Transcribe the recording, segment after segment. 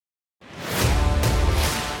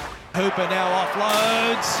Hooper now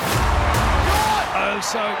offloads. Oh,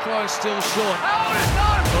 so close, still short.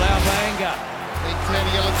 Blaubanga. Big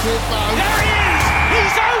Taniela Tupou. There he is!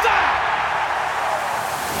 He's over!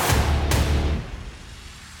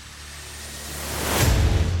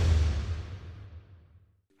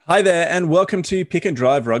 Hi there, and welcome to Pick and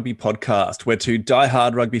Drive Rugby Podcast. We're two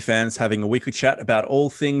die-hard rugby fans having a weekly chat about all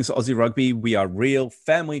things Aussie rugby. We are real,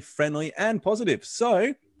 family-friendly, and positive.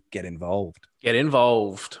 So, get involved. Get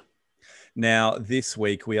involved. Now, this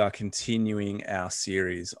week, we are continuing our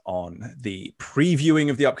series on the previewing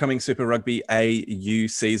of the upcoming Super Rugby AU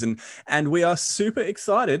season, and we are super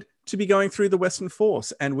excited to be going through the Western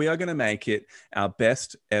Force, and we are going to make it our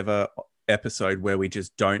best ever episode where we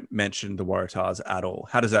just don't mention the Waratahs at all.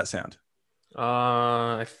 How does that sound?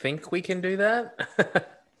 I think we can do that.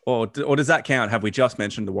 Or does that count? Have we just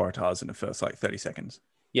mentioned the Waratahs in the first 30 seconds?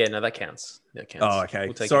 Yeah, no, that counts. That counts. Oh, okay.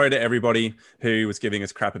 Sorry to everybody who was giving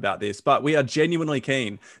us crap about this, but we are genuinely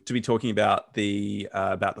keen to be talking about the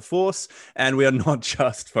Force, and we are not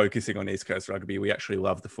just focusing on East Coast rugby. We actually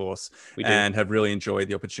love the Force and have really enjoyed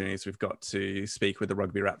the opportunities we've got to speak with the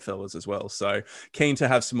Rugby Rap fellas as well. So keen to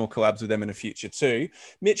have some more collabs with them in the future too.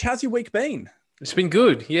 Mitch, how's your week been? It's been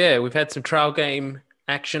good. Yeah, we've had some trial game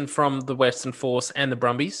action from the Western Force and the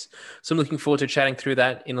Brumbies. So I'm looking forward to chatting through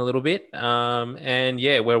that in a little bit. And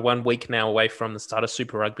yeah, we're 1 week now away from the start of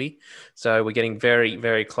Super Rugby. So we're getting very,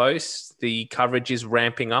 very close. The coverage is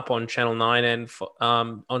ramping up on Channel 9 and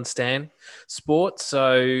on Stan Sports.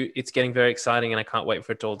 So it's getting very exciting, and I can't wait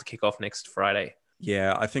for it all to kick off next Friday.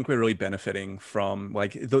 Yeah, I think we're really benefiting from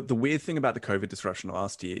the weird thing about the COVID disruption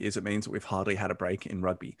last year is it means that we've hardly had a break in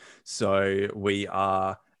rugby. So we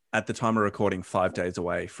are, at the time of recording, 5 days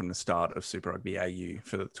away from the start of Super Rugby AU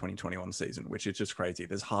for the 2021 season, which is just crazy.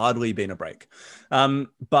 There's hardly been a break.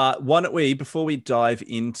 But why don't we, before we dive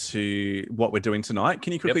into what we're doing tonight,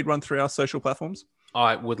 can you quickly run through our social platforms?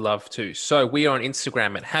 I would love to. So we are on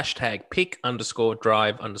Instagram at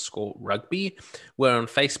 #pick_drive_rugby. We're on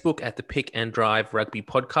Facebook at the Pick and Drive Rugby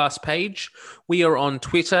Podcast page. We are on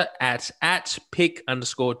Twitter at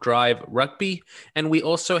 @pick_drive_rugby. And we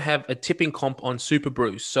also have a tipping comp on Super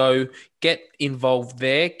Brew. So get involved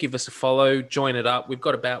there. Give us a follow. Join it up. We've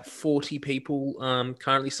got about 40 people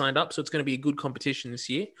currently signed up. So it's going to be a good competition this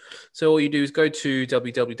year. So all you do is go to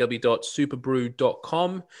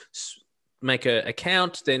www.superbrew.com, make an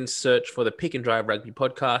account, then search for the Pick and Drive Rugby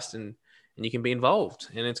Podcast, and you can be involved,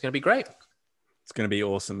 and it's going to be great. It's going to be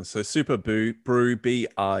awesome. So Super Brew,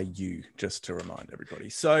 BRU, just to remind everybody.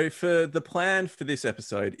 So for the plan for this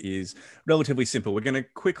episode is relatively simple. We're going to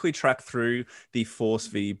quickly track through the Force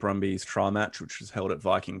v Brumbies trial match, which was held at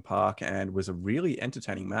Viking Park and was a really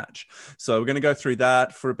entertaining match. So we're going to go through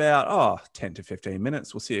that for about 10 to 15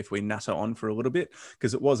 minutes. We'll see if we natter on for a little bit,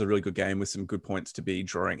 because it was a really good game with some good points to be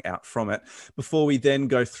drawing out from it, before we then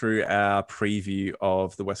go through our preview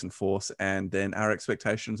of the Western Force and then our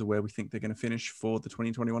expectations of where we think they're going to finish for the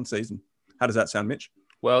 2021 season. How does that sound, Mitch?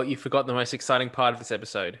 Well, you forgot the most exciting part of this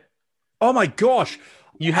episode. Oh my gosh.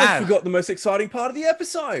 I forgot the most exciting part of the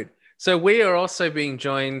episode. So we are also being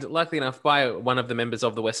joined, luckily enough, by one of the members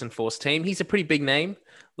of the Western Force team. He's a pretty big name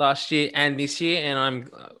last year and this year, and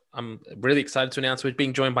I'm really excited to announce we're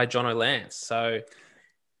being joined by Jono Lance. So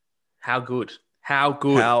how good? How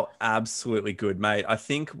good? How absolutely good, mate. I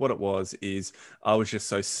think what it was is I was just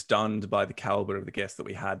so stunned by the caliber of the guest that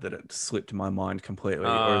we had that it slipped my mind completely.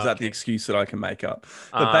 Or is that the excuse that I can make up?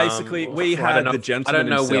 But basically, we had the gentleman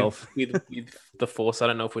himself. With the Force, I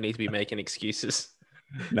don't know if we need to be making excuses.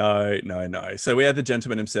 No. So we had the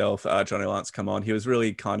gentleman himself, Johnny Lance, come on. He was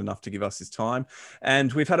really kind enough to give us his time.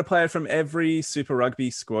 And we've had a player from every Super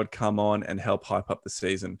Rugby squad come on and help hype up the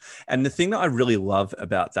season. And the thing that I really love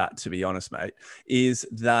about that, to be honest, mate, is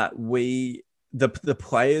that the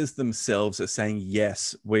players themselves are saying,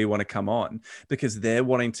 yes, we want to come on, because they're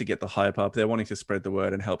wanting to get the hype up. They're wanting to spread the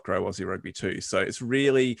word and help grow Aussie rugby too. So it's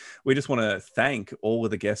really, we just want to thank all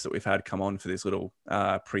of the guests that we've had come on for this little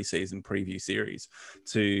preseason preview series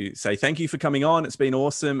to say thank you for coming on. It's been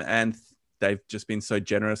awesome. And they've just been so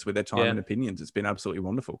generous with their time and opinions. It's been absolutely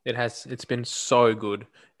wonderful. It's been so good.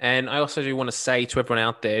 And I also do want to say to everyone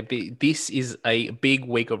out there, this is a big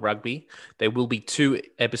week of rugby. There will be 2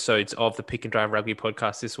 episodes of the Pick and Drive Rugby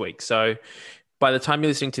Podcast this week. So by the time you're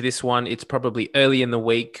listening to this one, it's probably early in the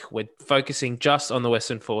week. We're focusing just on the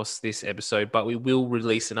Western Force this episode, but we will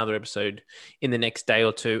release another episode in the next day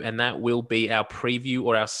or two, and that will be our preview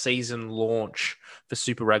or our season launch for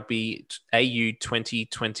Super Rugby AU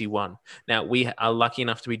 2021. Now, we are lucky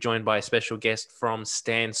enough to be joined by a special guest from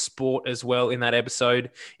Stan Sport as well in that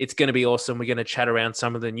episode. It's going to be awesome. We're going to chat around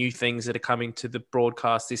some of the new things that are coming to the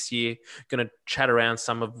broadcast this year. Going to chat around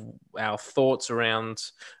some of our thoughts around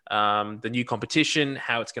the new competition,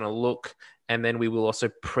 how it's going to look, and then we will also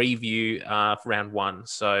preview round one.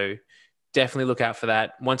 So definitely look out for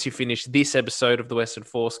that. Once you finish this episode of the Western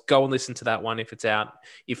Force, go and listen to that one if it's out.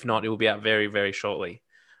 If not, it will be out very, very shortly.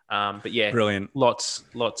 But yeah, brilliant. Lots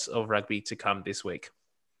of rugby to come this week.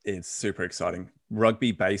 It's super exciting.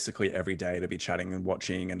 Rugby basically every day to be chatting and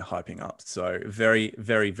watching and hyping up. So very,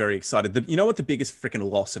 very, very excited. You know what the biggest freaking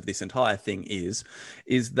loss of this entire thing is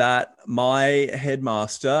that my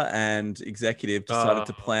headmaster and executive decided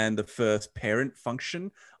to plan the first parent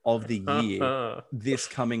function of the year this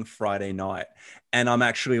coming Friday night. And I'm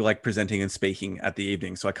actually like presenting and speaking at the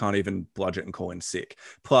evening, so I can't even bludge it and call in sick.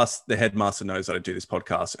 Plus, the headmaster knows that I do this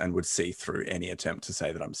podcast and would see through any attempt to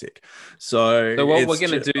say that I'm sick. So what we're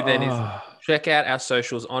going to do then is check out our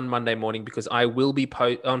socials on Monday morning, because I will be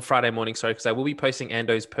on Friday morning, because I will be posting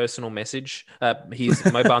Ando's personal message, his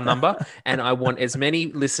mobile number, and I want as many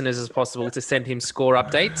listeners as possible to send him score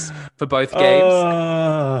updates for both games,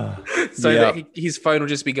 that his phone will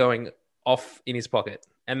just be going off in his pocket.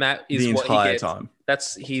 And that is the what entire he gets. time.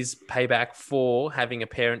 That's his payback for having a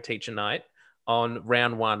parent-teacher night on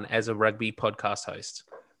round one as a rugby podcast host.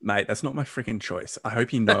 Mate, that's not my freaking choice. I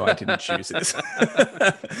hope you know I didn't choose this.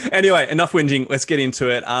 Anyway, enough whinging. Let's get into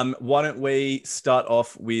it. Why don't we start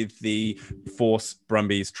off with the Force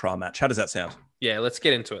Brumbies trial match? How does that sound? Yeah, let's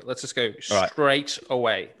get into it. Let's just go straight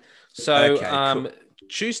away. So, cool.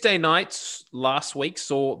 Tuesday nights last week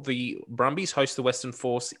saw the Brumbies host the Western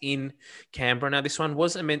Force in Canberra. Now, this one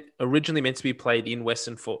was originally meant to be played in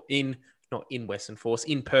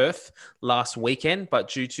Perth last weekend, but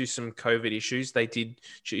due to some COVID issues, they did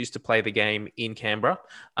choose to play the game in Canberra.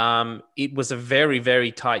 It was a very,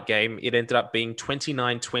 very tight game. It ended up being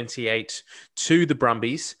 29-28 to the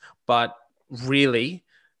Brumbies, but really,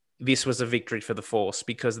 this was a victory for the Force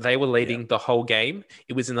because they were leading the whole game.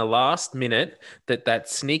 It was in the last minute that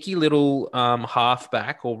sneaky little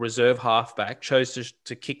halfback or reserve halfback chose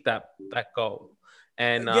to kick that goal.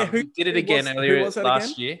 And he did it again earlier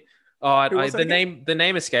last year. The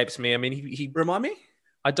name escapes me. I mean, he remind me.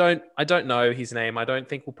 I don't know his name. I don't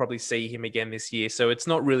think we'll probably see him again this year, so it's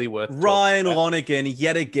not really worth. Ryan Lonergan,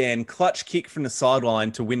 yet again, clutch kick from the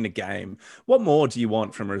sideline to win the game. What more do you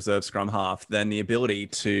want from a reserve scrum half than the ability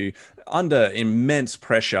to, under immense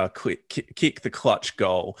pressure, kick the clutch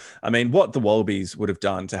goal? I mean, what the Wallabies would have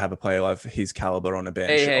done to have a player of his caliber on a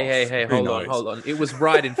bench. Hey, hold on. It was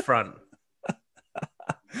right in front.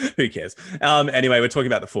 Who cares? Anyway, we're talking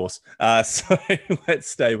about the Force. So let's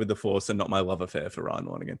stay with the Force and not my love affair for Ryan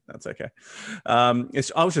Lonergan. That's okay. I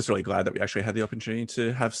was just really glad that we actually had the opportunity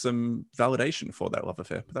to have some validation for that love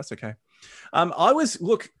affair, but that's okay.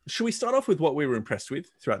 Should we start off with what we were impressed with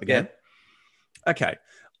throughout the game? Yeah. Okay.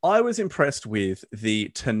 I was impressed with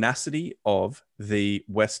the tenacity of the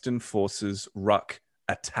Western Force's ruck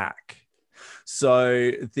attack.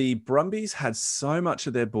 So the Brumbies had so much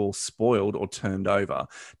of their ball spoiled or turned over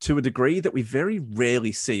to a degree that we very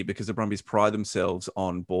rarely see, because the Brumbies pride themselves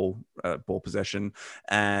on ball possession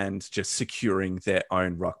and just securing their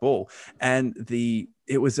own ruck ball. And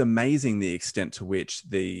it was amazing the extent to which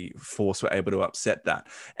the Force were able to upset that.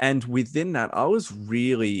 And within that, I was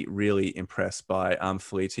really, really impressed by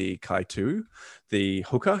Feleti Kaitu, the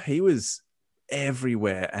hooker. He was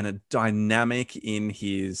everywhere and a dynamic in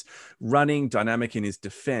his running, dynamic in his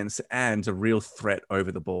defense, and a real threat over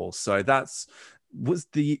the ball. So was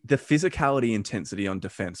the physicality intensity on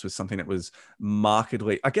defense was something that was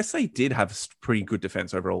markedly, I guess they did have pretty good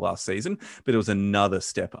defense overall last season, but it was another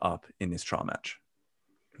step up in this trial match.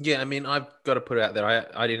 Yeah, I mean, I've got to put it out there.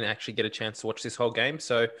 I didn't actually get a chance to watch this whole game.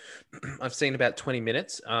 So I've seen about 20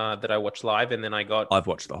 minutes that I watched live, and then I've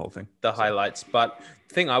watched the whole thing, the highlights. But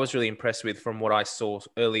the thing I was really impressed with from what I saw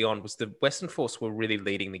early on was the Western Force were really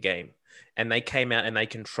leading the game, and they came out and they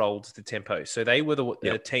controlled the tempo. So they were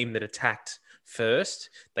the team that attacked first.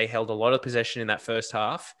 They held a lot of possession in that first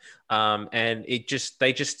half. And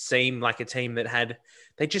they just seemed like a team that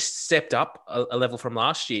they just stepped up a level from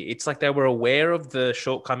last year. It's like they were aware of the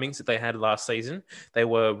shortcomings that they had last season. They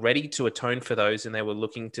were ready to atone for those, and they were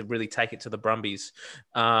looking to really take it to the Brumbies.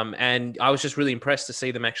 And I was just really impressed to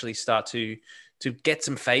see them actually start to get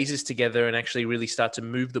some phases together and actually really start to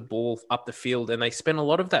move the ball up the field. And they spent a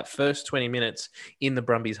lot of that first 20 minutes in the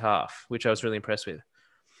Brumbies half, which I was really impressed with.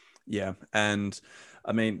 Yeah. And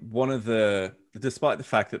I mean, despite the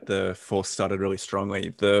fact that the Force started really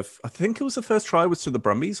strongly, I think it was the first try was to the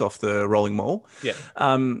Brumbies off the rolling maul. Yeah.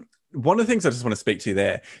 One of the things I just want to speak to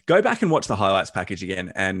there, go back and watch the highlights package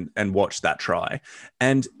again and watch that try.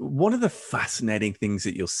 And one of the fascinating things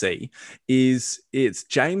that you'll see is it's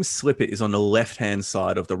James Slipper is on the left-hand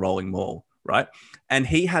side of the rolling maul, right? And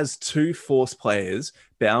he has two Force players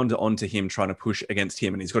bound onto him trying to push against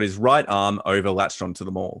him. And he's got his right arm overlatched onto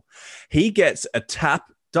the maul. He gets a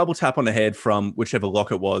double tap on the head from whichever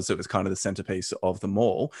lock it was. It was kind of the centerpiece of the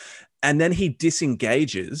maul. And then he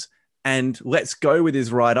disengages and lets go with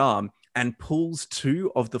his right arm and pulls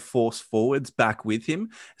two of the Force forwards back with him.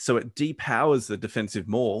 So it depowers the defensive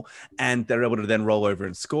maul and they're able to then roll over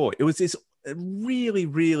and score. It was this really,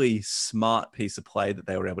 really smart piece of play that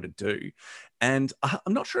they were able to do. And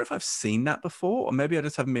I'm not sure if I've seen that before, or maybe I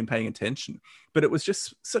just haven't been paying attention, but it was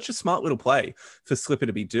just such a smart little play for Slipper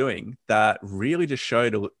to be doing that really just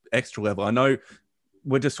showed an extra level. I know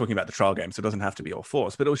we're just talking about the trial game, so it doesn't have to be all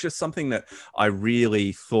Force, but it was just something that I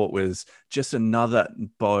really thought was just another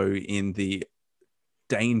bow in the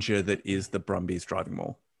danger that is the Brumbies driving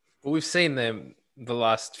maul. Well, we've seen them the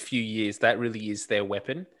last few years. That really is their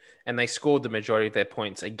weapon. And they scored the majority of their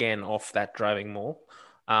points again off that driving maul.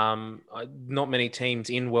 Not many teams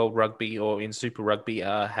in World Rugby or in Super Rugby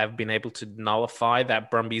have been able to nullify that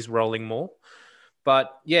Brumbies rolling maul.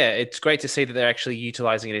 But yeah, it's great to see that they're actually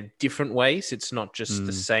utilizing it in different ways. It's not just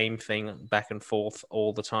the same thing back and forth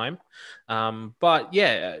all the time. But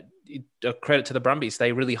yeah, a credit to the Brumbies.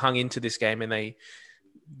 They really hung into this game and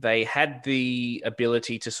they had the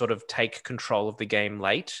ability to sort of take control of the game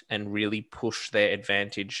late and really push their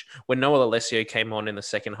advantage. When Noah Alessio came on in the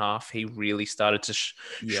second half, he really started to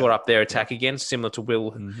shore up their attack again, similar to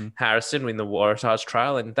Will Harrison in the Waratahs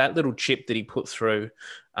trial. And that little chip that he put through,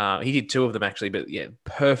 he did two of them actually, but yeah,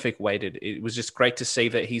 perfect weighted. It was just great to see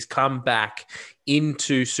that he's come back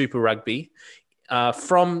into Super Rugby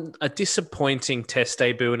from a disappointing test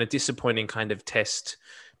debut and a disappointing kind of test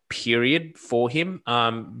period for him.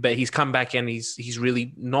 But he's come back and he's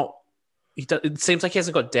really not. It seems like he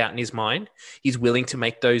hasn't got doubt in his mind. He's willing to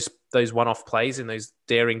make those one-off plays and those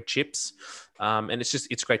daring chips, and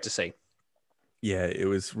it's great to see. Yeah, it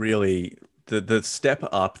was really the step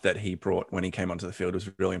up that he brought when he came onto the field was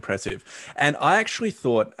really impressive. And I actually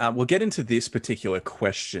thought we'll get into this particular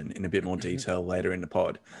question in a bit more detail later in the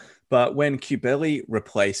pod. But when Cubelli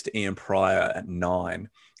replaced Ian Pryor at 9,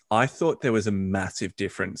 I thought there was a massive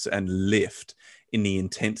difference and lift in the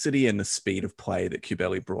intensity and the speed of play that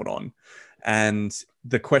Cubelli brought on. And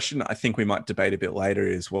the question I think we might debate a bit later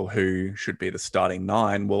is, well, who should be the starting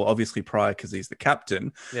 9? Well, obviously Pryor, because he's the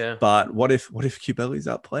captain. Yeah. But what if Cubelli's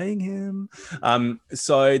out playing him?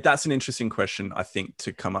 So that's an interesting question, I think,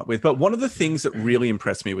 to come up with. But one of the things that really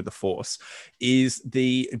impressed me with the Force is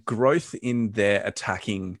the growth in their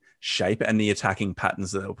attacking shape and the attacking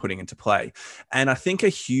patterns that they were putting into play. And I think a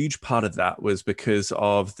huge part of that was because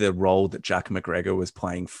of the role that Jack McGregor was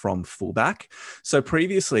playing from fullback. So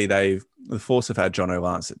previously the Force have had Jono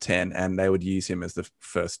Lance at 10 and they would use him as the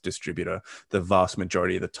first distributor the vast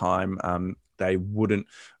majority of the time. They wouldn't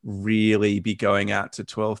really be going out to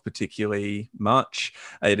 12 particularly much.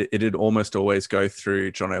 It'd almost always go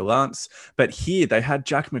through Jono Lance. But here they had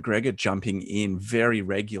Jack McGregor jumping in very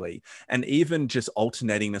regularly and even just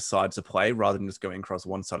alternating the sides of play rather than just going across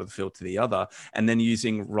one side of the field to the other, and then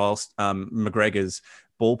using McGregor's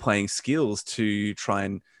ball playing skills to try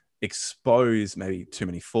and expose maybe too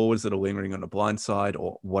many forwards that are lingering on the blind side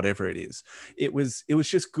or whatever it is. It was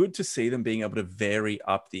just good to see them being able to vary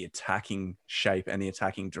up the attacking shape and the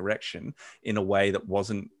attacking direction in a way that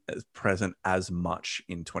wasn't as present as much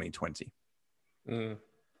in 2020.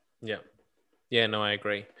 Yeah, no, I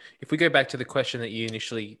agree. If we go back to the question that you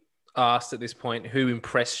initially asked at this point, who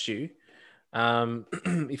impressed you?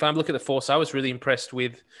 If I look at the Force, I was really impressed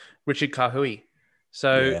with Richard Kahui.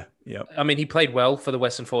 So, yeah. I mean, he played well for the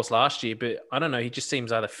Western Force last year, but I don't know. He just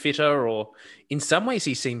seems either fitter or in some ways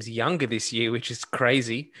he seems younger this year, which is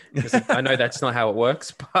crazy. I know that's not how it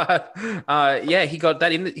works, but yeah, he got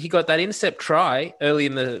that intercept try early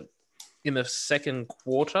in the second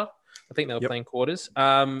quarter. I think they were playing quarters.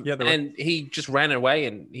 And he just ran away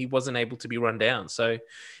and he wasn't able to be run down. So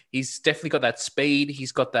he's definitely got that speed.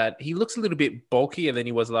 He's got that. He looks a little bit bulkier than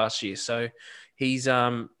he was last year. So he's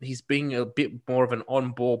being a bit more of an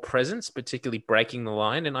on-ball presence, particularly breaking the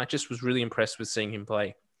line. And I just was really impressed with seeing him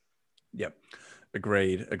play. Yep.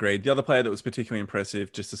 Agreed. The other player that was particularly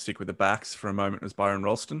impressive, just to stick with the backs for a moment, was Byron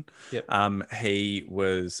Ralston. Yep. He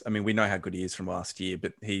was, I mean, we know how good he is from last year,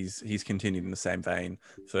 but he's continued in the same vein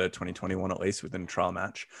for 2021, at least within a trial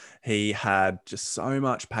match. He had just so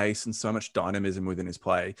much pace and so much dynamism within his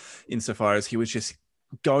play, insofar as he was just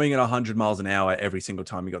going at 100 miles an hour every single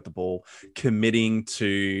time he got the ball, committing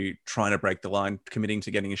to trying to break the line, committing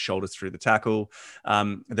to getting his shoulders through the tackle.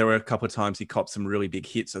 There were a couple of times he copped some really big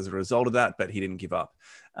hits as a result of that, but he didn't give up.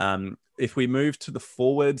 If we move to the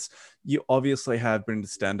forwards, you obviously have Brendan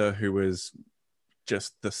Stander, who was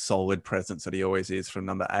just the solid presence that he always is from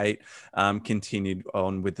number 8. Continued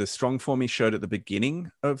on with the strong form he showed at the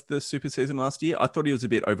beginning of the super season last year. I thought he was a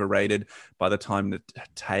bit overrated by the time the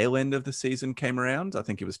tail end of the season came around. I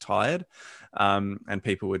think he was tired, and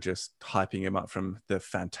people were just hyping him up from the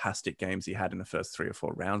fantastic games he had in the first 3 or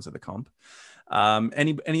 4 rounds of the comp.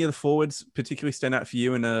 Any of the forwards particularly stand out for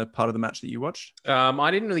you in a part of the match that you watched?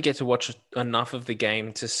 I didn't really get to watch enough of the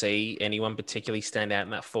game to see anyone particularly stand out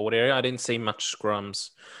in that forward area. I didn't see much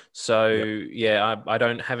scrums. So, I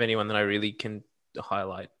don't have anyone that I really can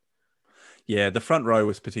highlight. Yeah, the front row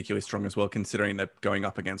was particularly strong as well, considering they're going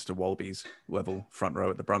up against a Wallabies level front row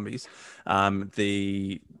at the Brumbies.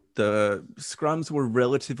 The scrums were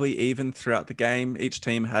relatively even throughout the game. Each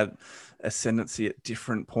team had ascendancy at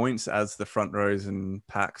different points as the front rows and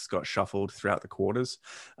packs got shuffled throughout the quarters.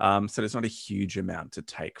 So there's not a huge amount to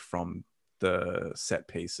take from the set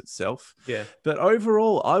piece itself. Yeah. But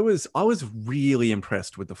overall, I was really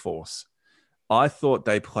impressed with the Force. I thought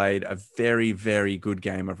they played a very, very good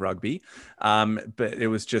game of rugby, but it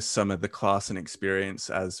was just some of the class and experience,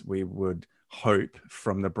 as we would hope,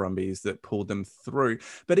 from the Brumbies that pulled them through.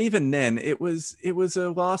 But even then, it was a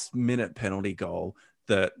last minute penalty goal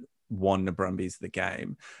that won the Brumbies the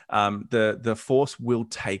game. The Force will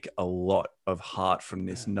take a lot of heart from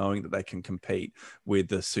this, knowing that they can compete with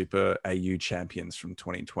the Super AU champions from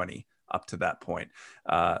 2020 up to that point.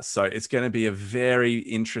 So it's going to be a very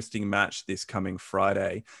interesting match this coming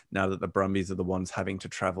Friday, now that the Brumbies are the ones having to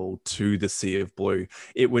travel to the Sea of Blue.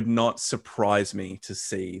 It would not surprise me to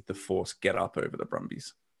see the Force get up over the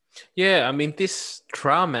Brumbies. Yeah, I mean, this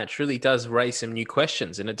trial match really does raise some new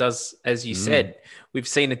questions. And it does, as you said, we've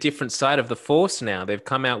seen a different side of the Force now. They've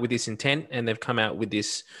come out with this intent, and they've come out with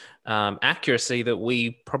this accuracy that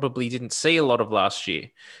we probably didn't see a lot of last year.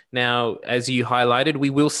 Now, as you highlighted, we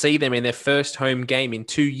will see them in their first home game in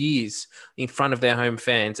 2 years in front of their home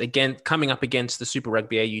fans, again, coming up against the Super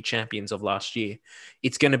Rugby AU champions of last year.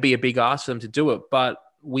 It's going to be a big ask for them to do it, but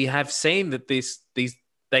we have seen that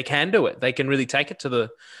they can do it. They can really take it to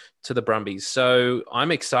the Brumbies. So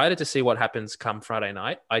I'm excited to see what happens come Friday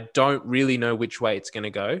night. I don't really know which way it's going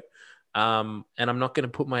to go. And I'm not going to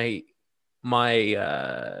put my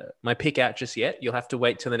pick out just yet. You'll have to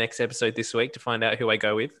wait till the next episode this week to find out who I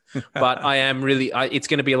go with. But I am really, it's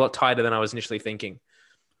going to be a lot tighter than I was initially thinking.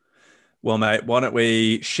 Well, mate, why don't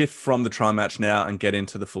we shift from the trial match now and get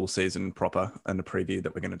into the full season proper and the preview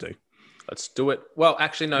that we're going to do. Let's do it. Well,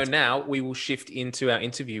 actually, no, now we will shift into our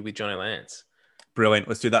interview with Johnny Lance. Brilliant.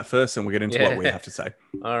 Let's do that first, and we'll get into what we have to say.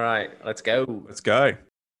 All right, let's go. Let's go.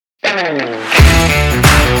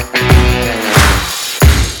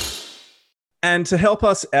 And to help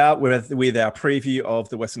us out with our preview of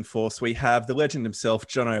the Western Force, we have the legend himself,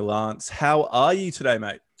 Jono Lance. How are you today,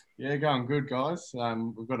 mate? Yeah, going good, guys.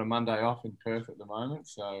 We've got a Monday off in Perth at the moment,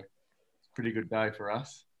 so it's a pretty good day for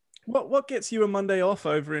us. What gets you a Monday off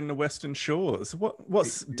over in the Western Shores?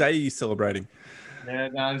 What day are you celebrating? Yeah,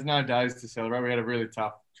 no, there's no days to celebrate. We had a really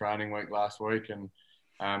tough training week last week, and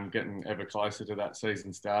getting ever closer to that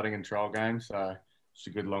season starting and trial game. So it's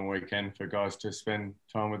a good long weekend for guys to spend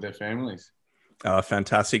time with their families. Oh,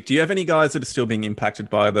 fantastic. Do you have any guys that are still being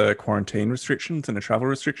impacted by the quarantine restrictions and the travel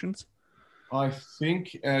restrictions? I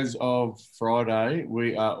think as of Friday,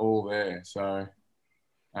 we are all there. So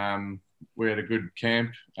we had a good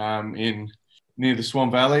camp near the Swan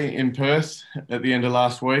Valley in Perth at the end of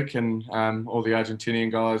last week, and all the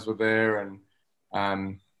Argentinian guys were there, and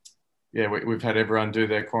we've had everyone do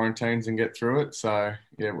their quarantines and get through it. So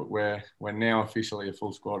yeah, we're now officially a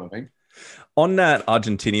full squad, I think. On that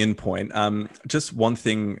Argentinian point, just one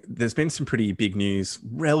thing, there's been some pretty big news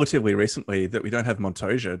relatively recently that we don't have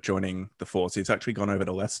Montoya joining the Force. He's actually gone over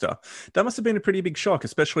to Leicester. That must have been a pretty big shock,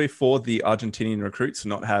 especially for the Argentinian recruits to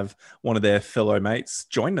not have one of their fellow mates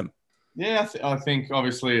join them. Yeah, I think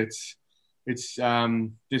obviously it's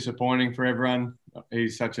disappointing for everyone.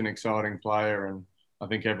 He's such an exciting player, and I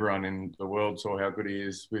think everyone in the world saw how good he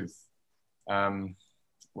is with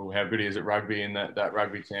how good he is at rugby in that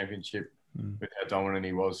rugby championship, with how dominant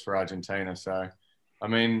he was for Argentina. So, I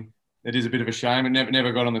mean, it is a bit of a shame. It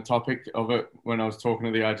never got on the topic of it when I was talking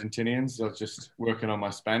to the Argentinians. I was just working on my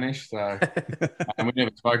Spanish, so and we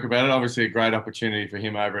never spoke about it. Obviously, a great opportunity for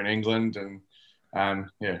him over in England, and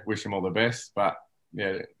wish him all the best. But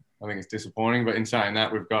yeah, I think it's disappointing. But in saying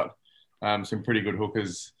that, we've got some pretty good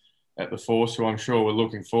hookers at the Force, who I'm sure we're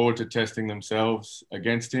looking forward to testing themselves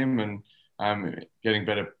against him and getting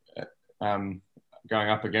better, going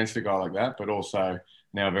up against a guy like that. But also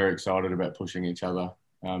now very excited about pushing each other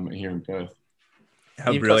here in Perth.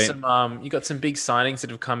 How You've brilliant. got you've got some big signings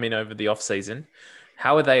that have come in over the off season.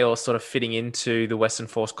 How are they all sort of fitting into the Western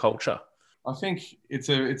Force culture? I think it's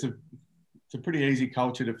a pretty easy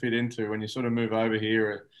culture to fit into when you sort of move over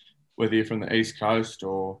here, whether you're from the East Coast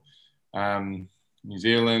or New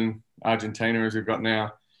Zealand, Argentina, as we've got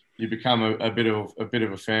now. You become a bit of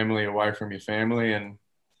a family away from your family, and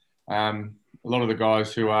a lot of the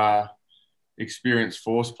guys who are experienced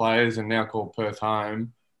Force players and now called Perth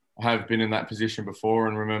home have been in that position before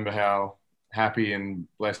and remember how happy and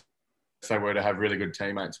blessed they were to have really good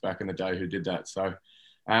teammates back in the day who did that. So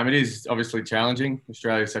it is obviously challenging.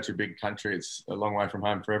 Australia is such a big country. It's a long way from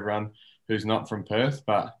home for everyone who's not from Perth,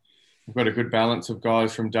 but we've got a good balance of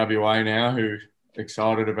guys from WA now who are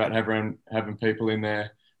excited about having people in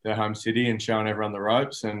their home city and showing everyone the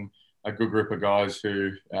ropes, and a good group of guys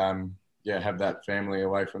who have that family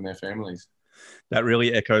away from their families. That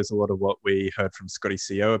really echoes a lot of what we heard from Scotty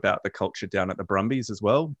CO about the culture down at the Brumbies as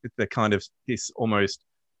well. They're kind of this almost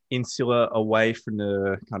insular, away from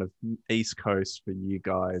the kind of East Coast for you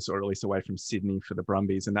guys, or at least away from Sydney for the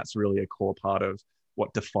Brumbies. And that's really a core part of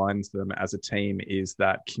what defines them as a team, is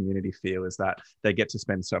that community feel, is that they get to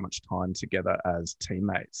spend so much time together as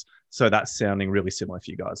teammates. So that's sounding really similar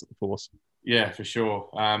for you guys at the Force. Yeah, for sure.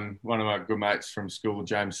 One of my good mates from school,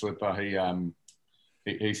 James Slipper,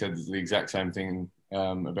 he said the exact same thing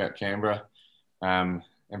about Canberra. And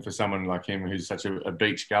for someone like him who's such a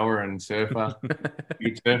beach goer and surfer,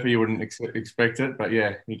 you wouldn't expect it. But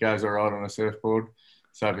yeah, he goes all right on a surfboard.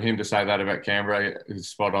 So for him to say that about Canberra is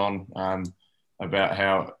spot on, about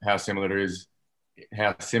how similar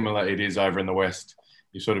it is over in the West.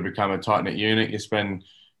 You sort of become a tight-knit unit. You spend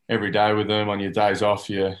every day with them. On your days off,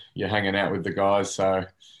 you're hanging out with the guys. So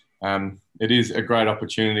it is a great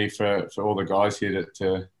opportunity for all the guys here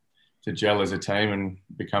to gel as a team and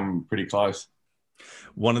become pretty close.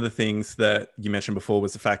 One of the things that you mentioned before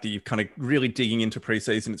was the fact that you're kind of really digging into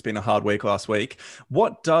preseason. It's been a hard week last week.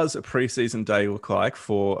 What does a preseason day look like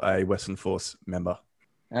for a Western Force member?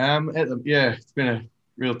 It's been a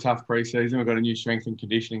real tough preseason. We've got a new strength and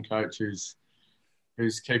conditioning coach who's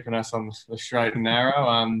keeping us on the straight and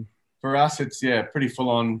narrow. For us, it's pretty full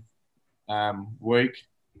on week.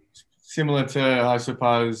 Similar to, I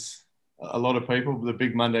suppose, a lot of people, the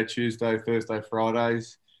big Monday, Tuesday, Thursday,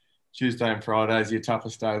 Fridays. Tuesday and Fridays are your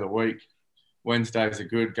toughest day of the week. Wednesdays are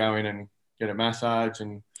good. Go in and get a massage,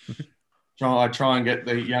 and I try and get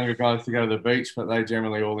the younger guys to go to the beach, but they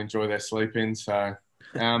generally all enjoy their sleep in. So,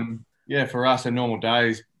 for us, a normal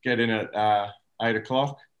day is get in at 8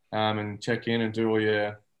 o'clock and check in and do all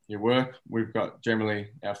your work. We've got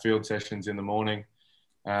generally our field sessions in the morning.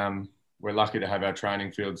 We're lucky to have our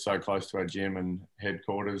training field so close to our gym and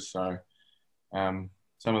headquarters. So some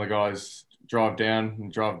of the guys drive down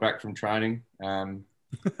and drive back from training.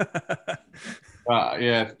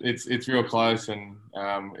 It's real close, and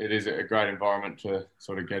it is a great environment to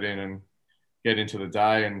sort of get in and get into the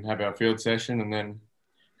day and have our field session and then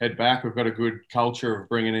head back. We've got a good culture of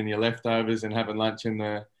bringing in your leftovers and having lunch in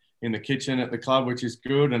the kitchen at the club, which is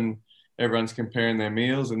good, and everyone's comparing their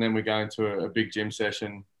meals, and then we go into a big gym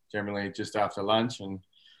session generally just after lunch and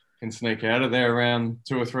can sneak out of there around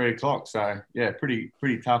 2 or 3 o'clock. So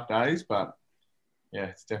pretty tough days, but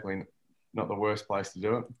it's definitely not the worst place to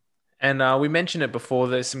do it. And we mentioned it before,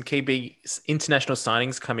 there's some key big international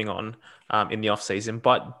signings coming on in the off-season.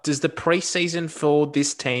 But does the pre-season for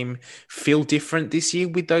this team feel different this year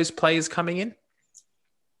with those players coming in?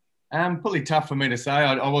 Pretty tough for me to say.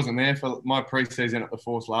 I wasn't there for my pre-season at the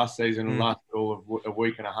Force last season. It lasted all of a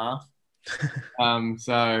week and a half.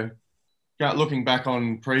 So looking back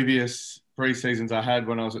on previous pre-seasons I had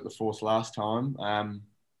when I was at the Force last time,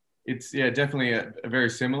 it's definitely a very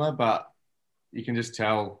similar, but you can just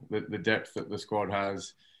tell that the depth that the squad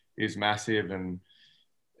has is massive, and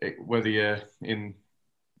whether you're in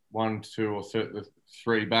 1, 2 or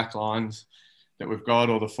 3 back lines that we've got,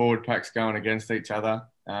 or the forward packs going against each other,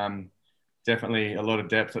 definitely a lot of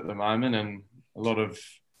depth at the moment, and a lot of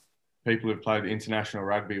people who've played international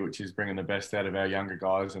rugby, which is bringing the best out of our younger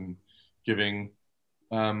guys and giving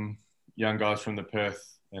young guys from the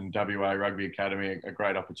Perth and WA Rugby Academy a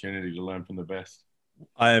great opportunity to learn from the best.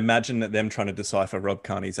 I imagine that them trying to decipher Rob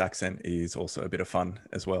Kearney's accent is also a bit of fun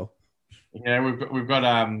as well. Yeah, we've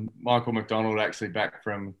got Michael McDonald actually back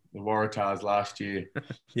from the Waratahs last year.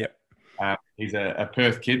 Yep. He's a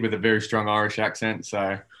Perth kid with a very strong Irish accent,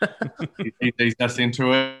 so he eased us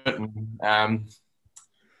into it. And,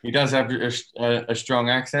 he does have a strong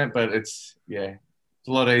accent, but it's a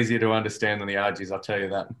lot easier to understand than the Argies, I'll tell you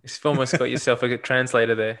that. You've almost got yourself a good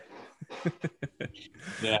translator there.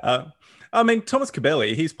 Yeah. I mean, Thomas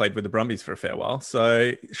Cabelli, he's played with the Brumbies for a fair while,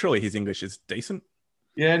 so surely his English is decent.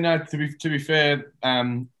 Yeah, no. To be fair,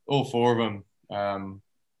 all four of them,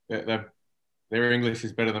 their English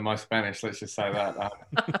is better than my Spanish. Let's just say that.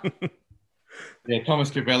 Thomas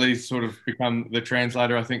Cabelli's sort of become the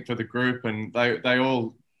translator, I think, for the group, and they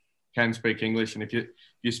all can speak English. And if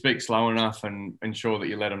you speak slow enough and ensure that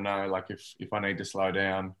you let them know, like if I need to slow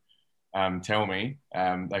down, tell me.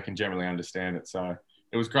 They can generally understand it. So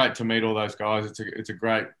it was great to meet all those guys. It's a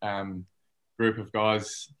great group of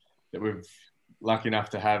guys that we've lucky enough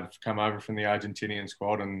to have come over from the Argentinian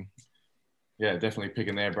squad, and definitely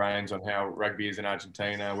picking their brains on how rugby is in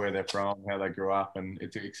Argentina, where they're from, how they grew up, and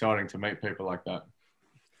it's exciting to meet people like that.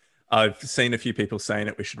 I've seen a few people saying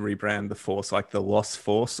that we should rebrand the Force like the Lost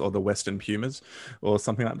Force or the Western Pumas or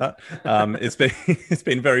something like that. It's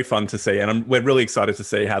been very fun to see, and we're really excited to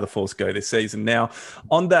see how the Force go this season. Now,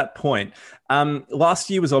 on that point, last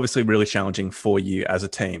year was obviously really challenging for you as a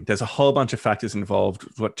team. There's a whole bunch of factors involved.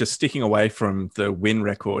 Just sticking away from the win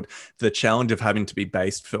record, the challenge of having to be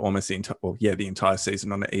based for almost the entire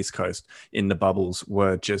season on the East Coast in the bubbles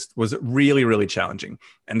was really, really challenging.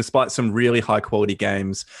 And despite some really high quality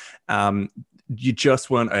games, you just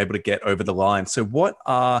weren't able to get over the line. So what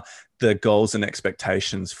are the goals and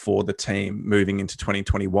expectations for the team moving into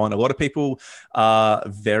 2021? A lot of people are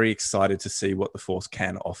very excited to see what the Force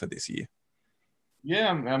can offer this year.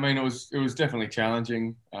 Yeah, I mean, it was definitely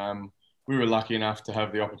challenging. We were lucky enough to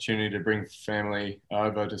have the opportunity to bring family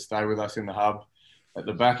over to stay with us in the hub at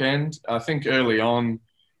the back end. I think early on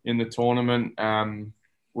in the tournament,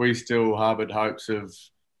 we still harboured hopes of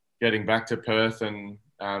getting back to Perth and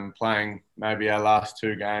playing maybe our last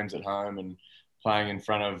two games at home and playing in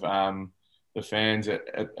front of the fans at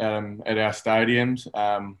our stadiums.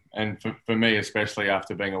 And for me, especially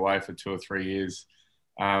after being away for 2 or 3 years,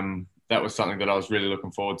 that was something that I was really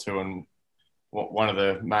looking forward to. And one of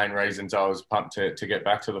the main reasons I was pumped to get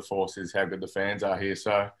back to the Force is how good the fans are here.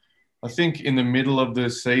 So I think in the middle of the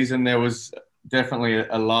season, there was definitely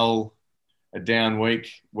a lull, a down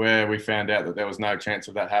week where we found out that there was no chance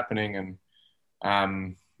of that happening. And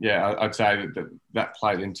I'd say that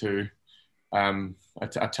played into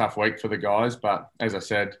a tough week for the guys. But as I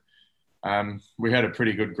said, we had a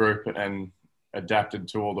pretty good group and adapted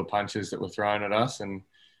to all the punches that were thrown at us. And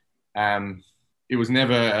it was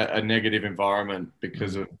never a negative environment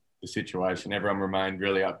because of the situation. Everyone remained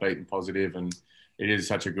really upbeat and positive, and it is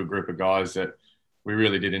such a good group of guys that we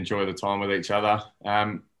really did enjoy the time with each other.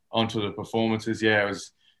 Onto the performances, it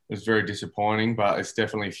was very disappointing, but it's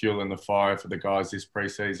definitely fueling the fire for the guys this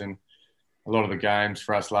preseason. A lot of the games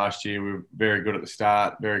for us last year, we were very good at the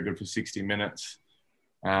start, very good for 60 minutes,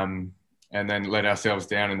 and then let ourselves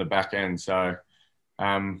down in the back end. So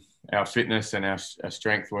our fitness and our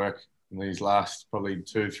strength work in these last probably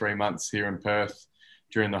 2-3 months here in Perth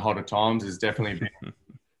during the hotter times has definitely been,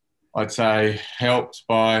 I'd say, helped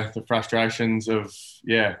by the frustrations of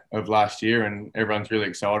last year, and everyone's really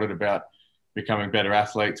excited about becoming better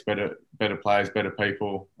athletes, better players, better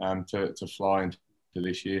people to fly into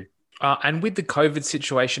this year. And with the COVID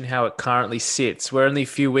situation, how it currently sits, we're only a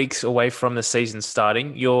few weeks away from the season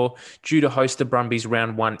starting. You're due to host the Brumbies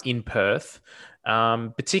round 1 in Perth.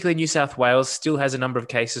 Particularly New South Wales still has a number of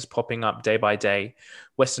cases popping up day by day.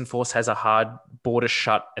 Western Force has a hard border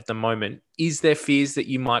shut at the moment. Is there fears that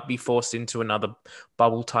you might be forced into another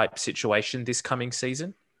bubble type situation this coming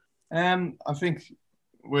season? I think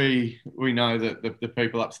we know that the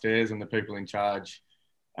people upstairs and the people in charge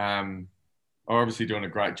are obviously doing a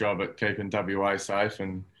great job at keeping WA safe,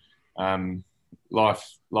 and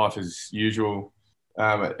life as usual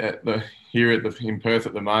in Perth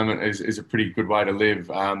at the moment is a pretty good way to live.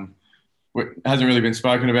 It hasn't really been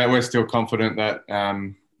spoken about. We're still confident that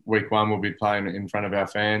week 1 we'll be playing in front of our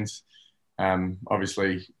fans.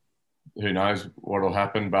 Obviously, who knows what will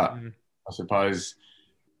happen, but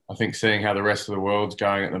I think seeing how the rest of the world's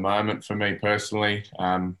going at the moment, for me personally,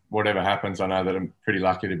 whatever happens, I know that I'm pretty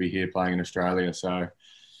lucky to be here playing in Australia. So,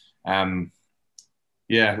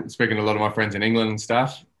 speaking to a lot of my friends in England and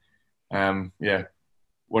stuff,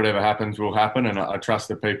 whatever happens will happen. And I trust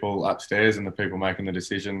the people upstairs and the people making the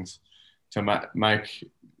decisions to make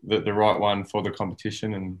the right one for the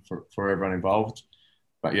competition and for everyone involved.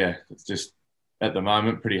 but yeah, it's just at the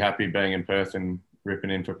moment pretty happy being in Perth and ripping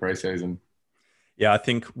in for pre-season. Yeah, I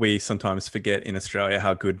think we sometimes forget in Australia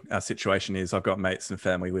how good our situation is. I've got mates and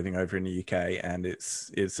family living over in the UK, and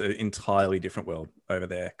it's an entirely different world over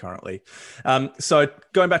there currently. So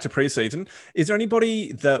going back to preseason, is there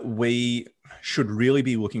anybody that we should really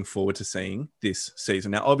be looking forward to seeing this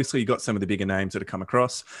season? Now, obviously, you've got some of the bigger names that have come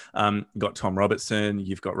across. You've got Tom Robertson,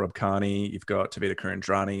 you've got Rob Kearney, you've got Tavita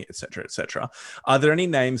Kuridrani, et cetera, et cetera. Are there any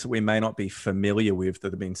names that we may not be familiar with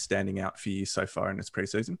that have been standing out for you so far in this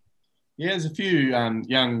preseason? Yeah, there's a few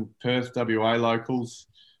young Perth WA locals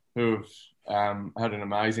who have had an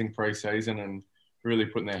amazing pre-season and really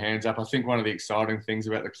putting their hands up. I think one of the exciting things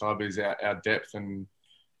about the club is our depth and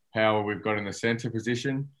power we've got in the centre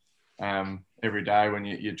position. Every day when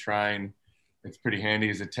you train, it's pretty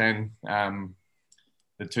handy as a 10.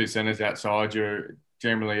 The two centres outside, you're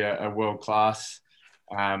generally a world-class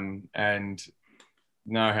and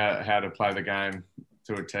know how to play the game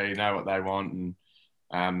to a T, know what they want,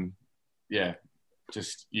 and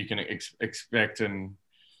just you can expect and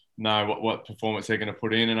know what performance they're going to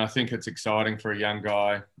put in. And I think it's exciting for a young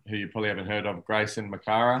guy who you probably haven't heard of, Grayson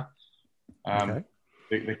Makara,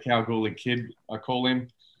 the Kalgoorlie kid, I call him.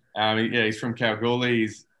 He's from Kalgoorlie.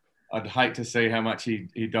 I'd hate to see how much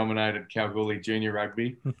he dominated Kalgoorlie junior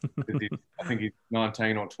rugby. I think he's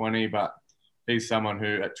 19 or 20, but he's someone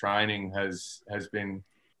who at training has been,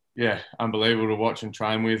 unbelievable to watch and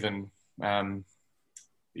train with. And,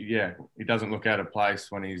 he doesn't look out of place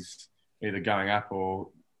when he's either going up or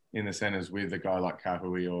in the centres with a guy like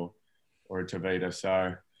Kahui or a Tavita.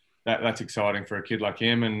 So that's exciting for a kid like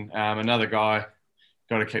him. And another guy,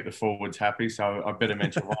 got to keep the forwards happy. So I better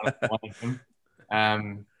mention one of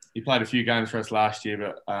them. He played a few games for us last year,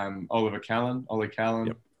 but Ollie Callan.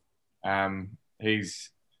 Yep. He's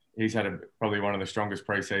had probably one of the strongest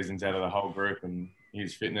pre-seasons out of the whole group, and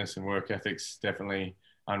his fitness and work ethic's definitely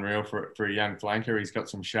unreal for a young flanker. He's got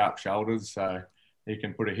some sharp shoulders, so he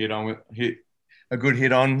can put a good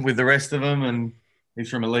hit on with the rest of them. And he's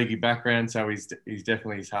from a leaguey background, so he's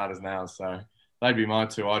definitely as hard as nails. So they'd be my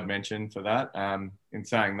two I'd mention for that. In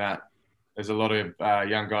saying that, there's a lot of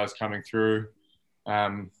young guys coming through.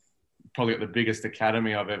 Probably at the biggest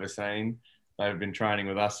academy I've ever seen. They've been training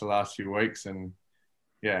with us the last few weeks, and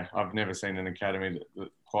I've never seen an academy that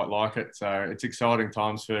quite like it. So it's exciting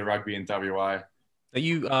times for rugby in WA. Now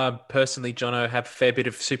you personally, Jono, have a fair bit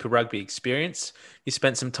of Super Rugby experience. You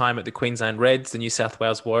spent some time at the Queensland Reds, the New South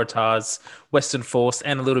Wales Waratahs, Western Force,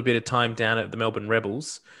 and a little bit of time down at the Melbourne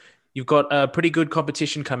Rebels. You've got a pretty good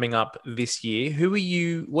competition coming up this year.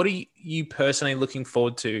 What are you personally looking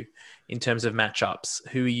forward to in terms of matchups?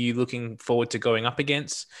 Who are you looking forward to going up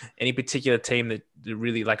against? Any particular team that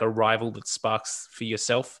really like a rival that sparks for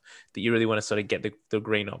yourself that you really want to sort of get the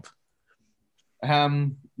green of?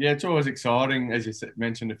 It's always exciting. As you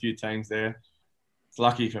mentioned, a few teams there. It's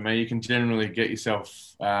lucky for me. You can generally get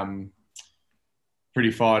yourself pretty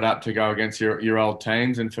fired up to go against your old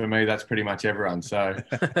teams. And for me, that's pretty much everyone. So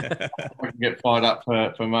I can get fired up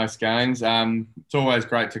for most games. It's always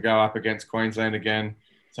great to go up against Queensland again.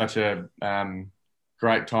 Such a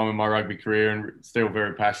great time in my rugby career, and still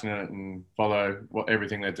very passionate and follow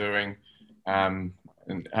everything they're doing.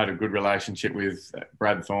 And had a good relationship with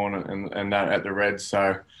Brad Thorne and that at the Reds.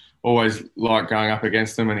 So always like going up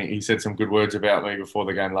against them. And he said some good words about me before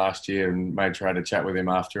the game last year, and made sure I had a chat with him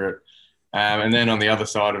after it. And then on the other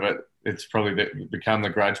side of it, it's probably become the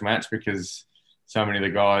grudge match because so many of the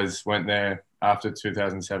guys went there after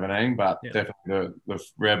 2017. But definitely the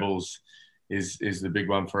Rebels is the big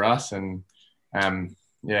one for us. And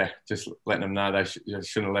just letting them know they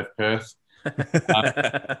shouldn't have left Perth.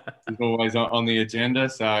 It's always on the agenda.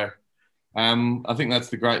 So I think that's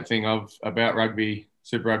the great thing about rugby,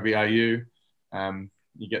 Super Rugby AU.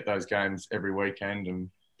 You get those games every weekend, and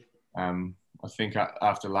I think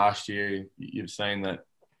after last year, you've seen that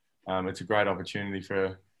it's a great opportunity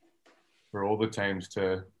for all the teams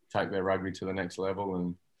to take their rugby to the next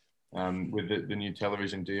level. And with the new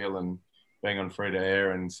television deal and being on free to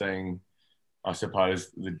air and seeing, I suppose,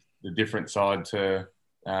 the different side to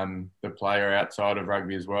the player outside of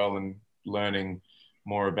rugby as well, and learning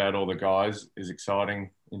more about all the guys is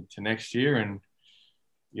exciting into next year. And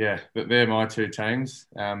they're my two teams.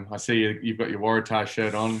 I see you've got your Waratah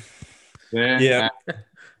shirt on there. Yeah.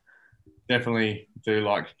 Definitely do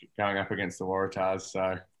like going up against the Waratahs,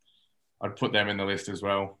 so I'd put them in the list as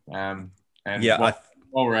well. While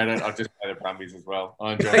we're at it, I'll just play the Brumbies as well.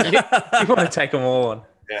 I enjoy it. You want to take them all on.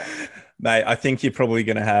 Yeah. Mate, I think you're probably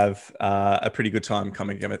going to have a pretty good time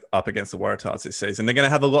coming up against the Waratahs this season. They're going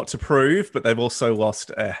to have a lot to prove, but they've also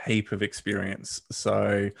lost a heap of experience.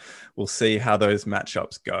 So we'll see how those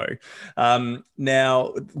matchups go.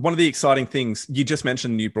 Now, one of the exciting things, you just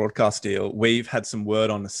mentioned the new broadcast deal. We've had some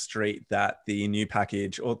word on the street that the new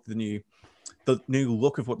package or the new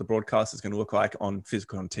look of what the broadcast is going to look like on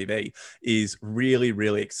physical on TV is really,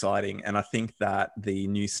 really exciting. And I think that the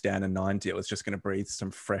new Stan and 9 deal is just going to breathe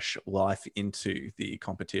some fresh life into the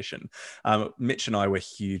competition. Mitch and I were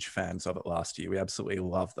huge fans of it last year. We absolutely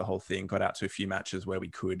loved the whole thing. Got out to a few matches where we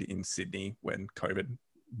could in Sydney when COVID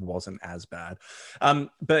wasn't as bad.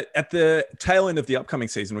 But at the tail end of the upcoming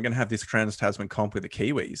season, we're going to have this Trans-Tasman comp with the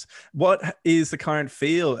Kiwis. What is the current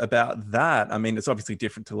feel about that? I mean, it's obviously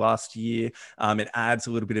different to last year. It adds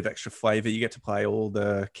a little bit of extra flavor. You get to play all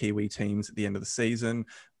the Kiwi teams at the end of the season.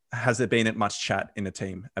 Has there been much chat in a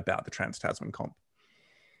team about the Trans-Tasman comp?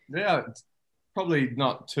 Yeah, it's probably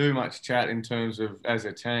not too much chat in terms of as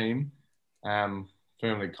a team,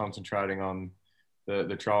 firmly concentrating on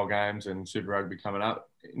the trial games and Super Rugby coming up.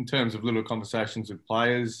 In terms of little conversations with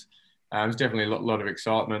players, there's definitely a lot of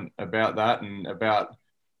excitement about that and about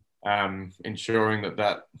ensuring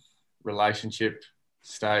that relationship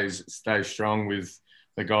stays strong with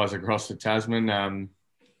the guys across the Tasman.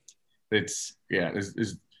 There's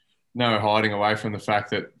no hiding away from the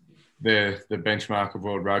fact that they're the benchmark of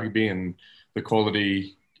world rugby and the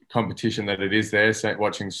quality competition that it is there. So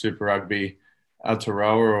watching Super Rugby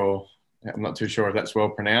Aotearoa, or I'm not too sure if that's well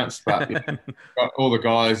pronounced, but all the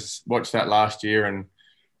guys watched that last year and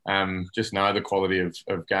just know the quality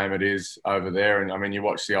of game it is over there. And I mean, you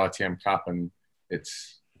watch the ITM Cup and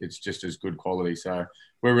it's just as good quality. So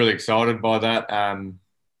we're really excited by that. I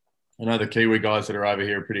know the Kiwi guys that are over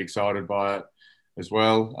here are pretty excited by it as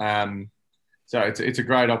well. So it's a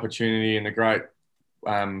great opportunity and a great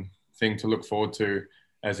thing to look forward to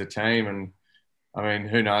as a team. And I mean,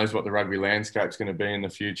 who knows what the rugby landscape's going to be in the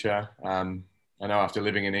future. I know after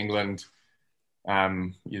living in England,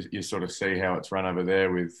 you sort of see how it's run over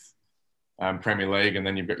there with Premier League, and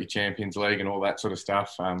then you've got your Champions League and all that sort of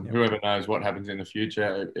stuff. Whoever knows what happens in the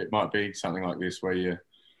future, it might be something like this where you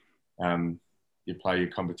play your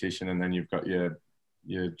competition and then you've got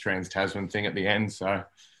your Trans-Tasman thing at the end. So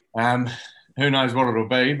who knows what it'll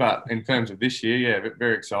be. But in terms of this year, yeah,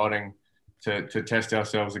 very exciting to test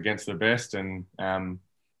ourselves against the best and,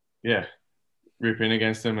 rip in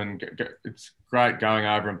against them. And it's great going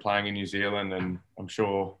over and playing in New Zealand, and I'm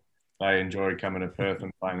sure they enjoy coming to Perth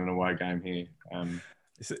and playing an away game here.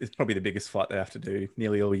 It's probably the biggest flight they have to do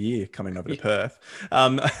nearly all year coming over to Perth.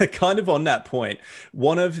 Kind of on that point,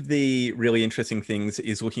 one of the really interesting things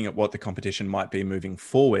is looking at what the competition might be moving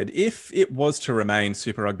forward. If it was to remain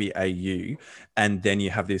Super Rugby AU, and then you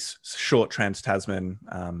have this short Trans-Tasman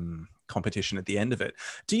competition at the end of it,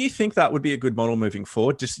 do you think that would be a good model moving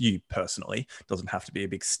forward? Just you personally, doesn't have to be a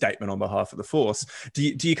big statement on behalf of the force. Do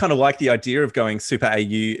you kind of like the idea of going Super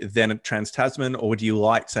AU then at Trans-Tasman, or would you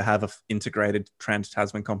like to have an integrated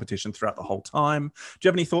Trans-Tasman competition throughout the whole time? Do you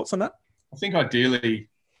have any thoughts on that? I think ideally,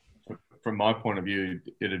 from my point of view,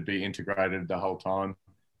 it'd be integrated the whole time.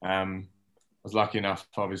 I was lucky enough,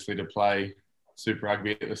 obviously, to play Super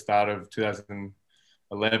Rugby at the start of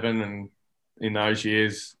 2011, and in those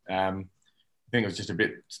years, I think it was just a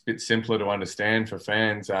bit simpler to understand for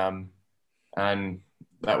fans, and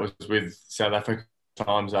that was with South Africa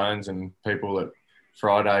time zones and people at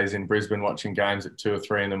Fridays in Brisbane watching games at 2 or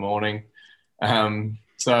 3 in the morning.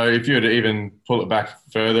 So if you were to even pull it back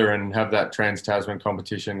further and have that Trans-Tasman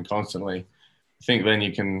competition constantly, I think then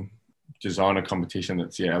you can design a competition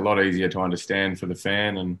that's a lot easier to understand for the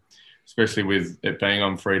fan, and especially with it being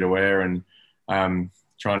on free to air and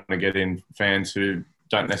trying to get in fans who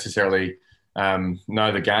don't necessarily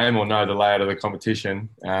know the game or know the layout of the competition.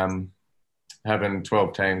 Having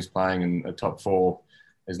 12 teams playing in the top 4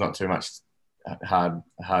 is not too much hard.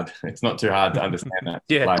 It's not too hard to understand that.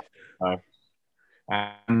 Yeah. So,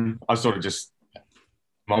 I sort of just,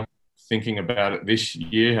 my thinking about it this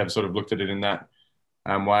year, have sort of looked at it in that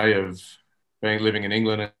way of living in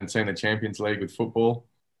England and seeing the Champions League with football,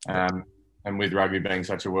 and with rugby being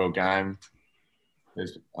such a world game.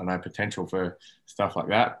 There's, I know, potential for stuff like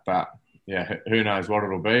that, but yeah, who knows what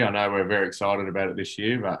it'll be. I know we're very excited about it this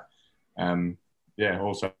year, but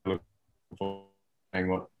also looking forward to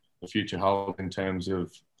what the future holds in terms of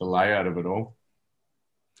the layout of it all.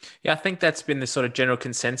 Yeah, I think that's been the sort of general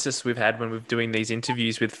consensus we've had when we're doing these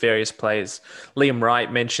interviews with various players. Liam Wright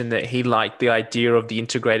mentioned that he liked the idea of the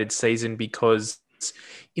integrated season because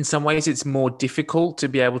in some ways it's more difficult to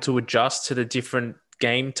be able to adjust to the different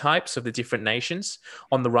game types of the different nations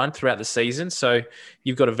on the run throughout the season. So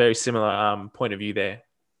you've got a very similar point of view there.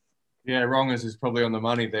 Yeah, Wrongers is probably on the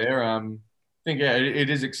money there. I think, yeah, it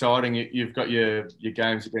is exciting. You've got your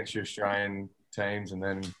games against your Australian teams, and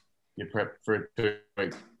then you prep for a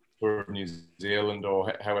 2-week tour of New Zealand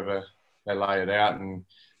or however they lay it out, and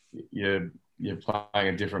you're playing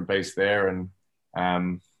a different beast there.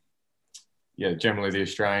 And generally the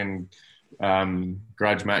Australian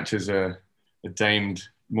grudge matches are deemed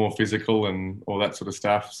more physical and all that sort of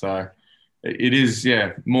stuff. So it is,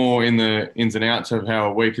 more in the ins and outs of how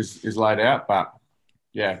a week is laid out. But,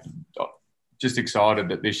 just excited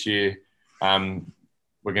that this year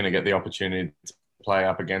we're going to get the opportunity to play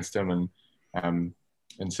up against them and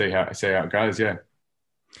see how it goes, yeah.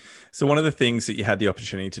 So one of the things that you had the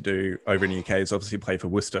opportunity to do over in the UK is obviously play for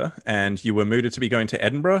Worcester, and you were mooted to be going to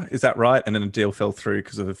Edinburgh. Is that right? And then the deal fell through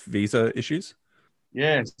because of visa issues?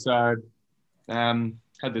 Yeah, so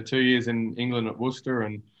had the 2 years in England at Worcester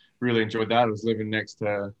and really enjoyed that. I was living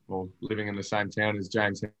living in the same town as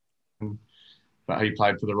James, but he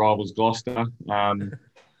played for the rivals Gloucester.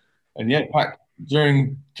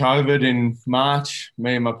 During COVID in March,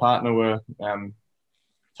 me and my partner were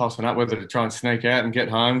tossing up whether to try and sneak out and get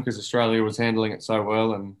home because Australia was handling it so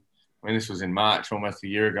well. And I mean, this was in March, almost a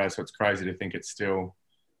year ago, so it's crazy to think it's still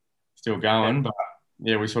going. But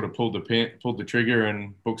yeah, we sort of pulled the trigger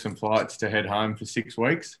and booked some flights to head home for 6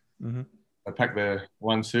 weeks. Mm-hmm. I packed the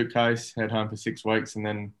one suitcase, head home for 6 weeks, and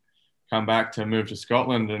then come back to move to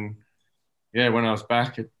Scotland. And yeah, when I was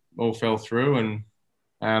back, it all fell through.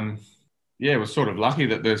 And it was sort of lucky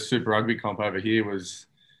that the Super Rugby comp over here was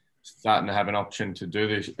starting to have an option to do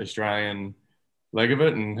the Australian leg of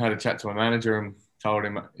it, and had a chat to my manager and told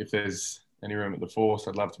him if there's any room at the Force,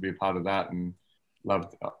 I'd love to be a part of that, and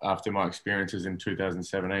loved, after my experiences in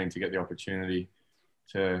 2017, to get the opportunity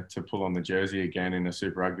to pull on the jersey again in a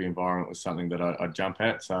Super Rugby environment was something that I'd jump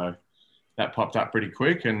at. So that popped up pretty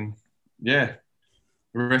quick, and yeah,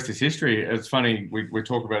 the rest is history. It's funny, we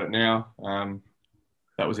talk about it now.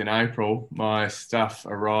 That was in April. My stuff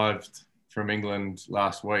arrived from England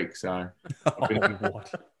last week, so I've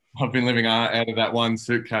been living out of that one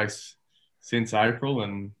suitcase since April,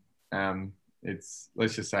 and let's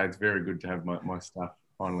just say it's very good to have my stuff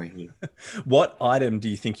finally here. What item do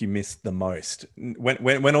you think you missed the most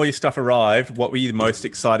when all your stuff arrived? What were you most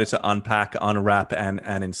excited to unpack, unwrap,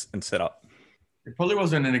 and set up? It probably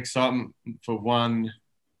wasn't an excitement for one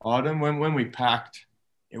item. When we packed,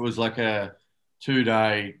 it was like a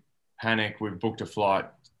 2-day panic. We booked a flight,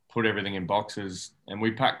 put everything in boxes, and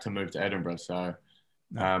we packed to move to Edinburgh. So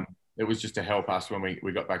it was just to help us when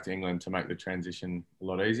we got back to England to make the transition a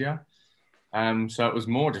lot easier. So it was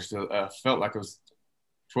more just felt like it was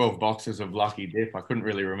 12 boxes of Lucky Dip. I couldn't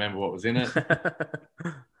really remember what was in it.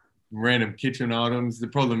 Random kitchen items. The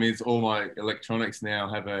problem is all my electronics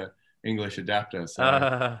now have a English adapter. So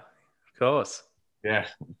of course. Yeah.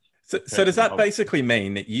 So does that basically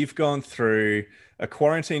mean that you've gone through a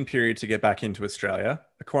quarantine period to get back into Australia,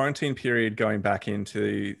 a quarantine period going back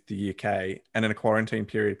into the UK, and then a quarantine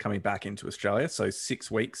period coming back into Australia? So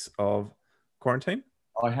 6 weeks of quarantine?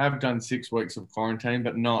 I have done 6 weeks of quarantine,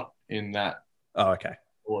 but not in that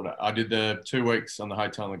order. I did the 2 weeks on the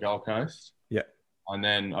hotel on the Gold Coast. Yeah. And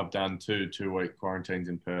then I've done two-week quarantines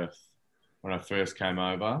in Perth when I first came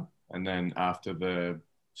over, and then after the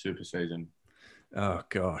super season. Oh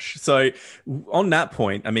gosh. So on that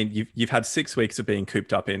point, I mean, you've had 6 weeks of being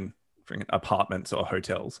cooped up in apartments or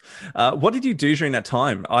hotels. What did you do during that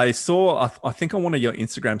time? I saw, I think on one of your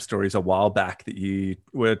Instagram stories a while back that you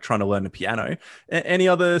were trying to learn the piano. Any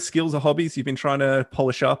other skills or hobbies you've been trying to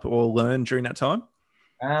polish up or learn during that time?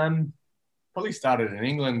 Probably started in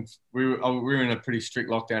England. We were in a pretty strict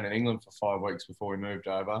lockdown in England for 5 weeks before we moved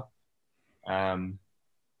over. And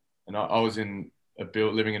I was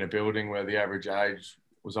living in a building where the average age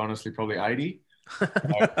was honestly probably 80. So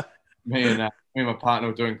me and my partner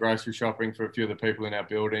were doing grocery shopping for a few of the people in our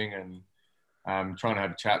building, and trying to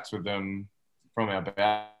have chats with them from our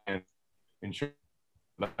back and ensure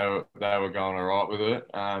they were going all right with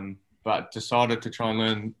it. But decided to try and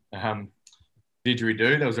learn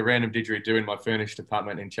didgeridoo. There was a random didgeridoo in my furnished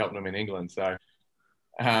apartment in Cheltenham in England. So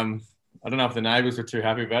I don't know if the neighbours were too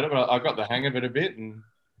happy about it, but I got the hang of it a bit. And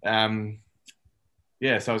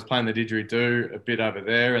so I was playing the didgeridoo a bit over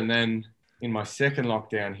there. And then in my second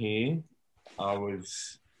lockdown here,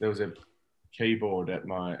 there was a keyboard at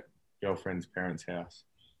my girlfriend's parents' house.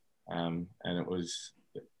 And it was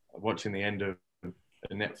watching the end of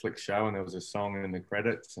a Netflix show, and there was a song in the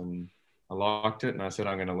credits, and I liked it, and I said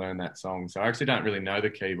I'm going to learn that song. So I actually don't really know the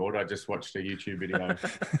keyboard. I just watched a YouTube video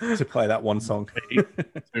to play that one song.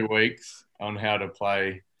 2 weeks on how to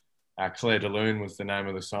play. Claire de Lune was the name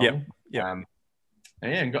of the song. Yep.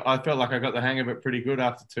 And I felt like I got the hang of it pretty good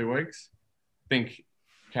after 2 weeks. I think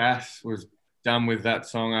Cass was done with that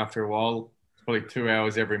song after a while. It's probably 2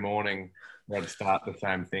 hours every morning. I'd start the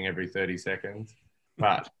same thing every 30 seconds.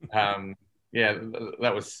 But that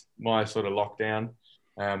was my sort of lockdown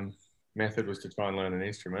method, was to try and learn an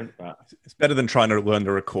instrument. But it's better than trying to learn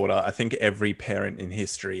the recorder. I think every parent in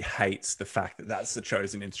history hates the fact that that's the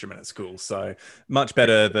chosen instrument at school. So much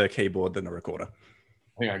better the keyboard than the recorder.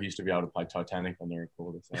 I think I used to be able to play Titanic on the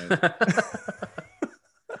recorder.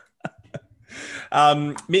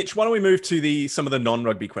 So. Mitch, why don't we move to some of the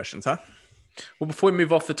non-rugby questions, huh? Well, before we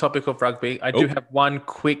move off the topic of rugby, I do have one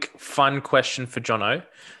quick fun question for Jono.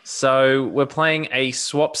 So we're playing a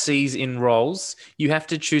swap C's in roles. You have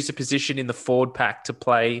to choose a position in the forward pack to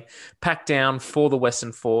play pack down for the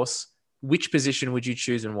Western Force. Which position would you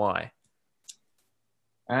choose and why?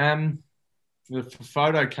 The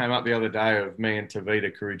photo came up the other day of me and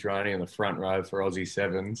Tavita Kurudroni in the front row for Aussie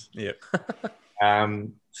Sevens. Yep.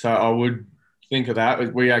 So I would think of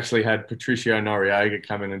that. We actually had Patricio Noriega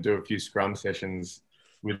come in and do a few scrum sessions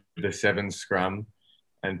with the Sevens scrum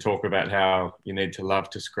and talk about how you need to love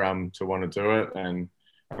to scrum to want to do it. And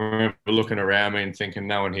I remember looking around me and thinking,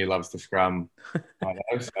 no one here loves to scrum.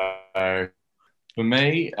 So for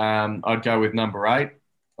me, I'd go with number 8.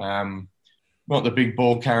 Not the big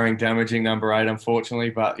ball carrying, damaging number 8,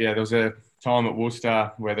 unfortunately. But yeah, there was a time at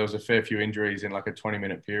Worcester where there was a fair few injuries in like a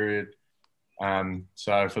 20-minute period.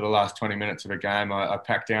 So for the last 20 minutes of a game, I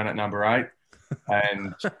packed down at number 8,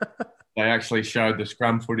 and they actually showed the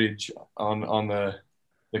scrum footage on the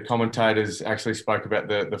commentators actually spoke about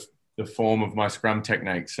the form of my scrum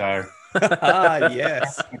technique. So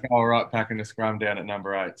yes, all right, packing the scrum down at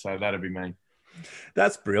number 8. So that'd be me.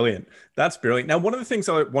 That's brilliant. That's brilliant. Now, one of the things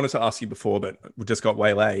I wanted to ask you before, but we just got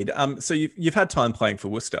waylaid. So you've had time playing for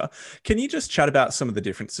Worcester. Can you just chat about some of the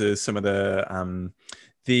differences, some of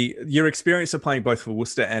your experience of playing both for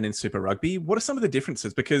Worcester and in Super Rugby? What are some of the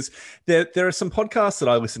differences? Because there are some podcasts that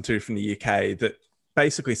I listen to from the UK that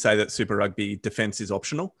basically say that Super Rugby defense is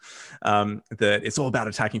optional, that it's all about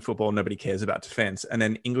attacking football, nobody cares about defense. And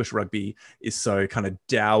then English rugby is so kind of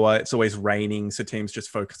dour, it's always raining, so teams just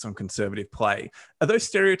focus on conservative play. Are those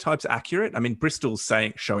stereotypes accurate? I mean, Bristol's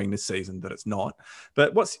showing this season that it's not,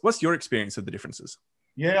 but what's your experience of the differences?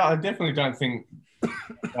 Yeah, I definitely don't think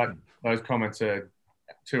that those comments are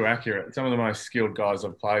too accurate. Some of the most skilled guys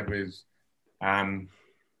I've played with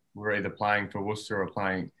were either playing for Worcester or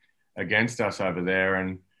playing against us over there.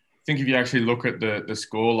 And I think if you actually look at the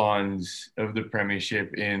score lines of the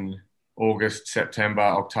Premiership in August, September,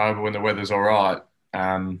 October, when the weather's all right,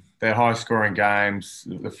 they're high-scoring games.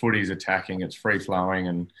 The footy's attacking, it's free-flowing,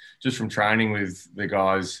 and just from training with the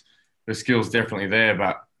guys, the skill's definitely there.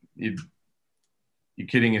 But you're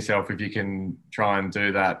kidding yourself if you can try and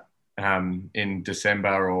do that in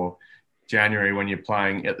December or January when you're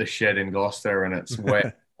playing at the Shed in Gloucester and it's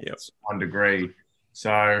wet. It's 1 degree.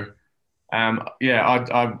 So,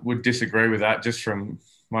 I would disagree with that just from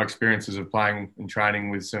my experiences of playing and training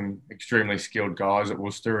with some extremely skilled guys at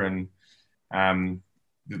Worcester, and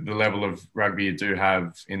the level of rugby you do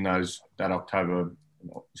have in that October,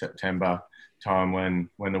 September time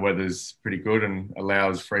when the weather's pretty good and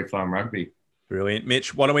allows free-flowing rugby. Brilliant.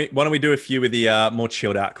 Mitch, why don't we do a few of the more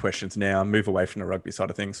chilled out questions now, move away from the rugby side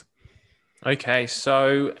of things. Okay,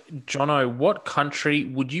 so Jono, what country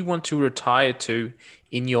would you want to retire to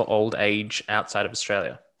in your old age outside of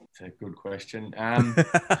Australia? It's a good question.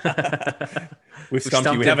 We've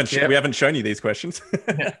stumped you. We haven't shown you these questions.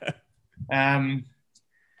 Well,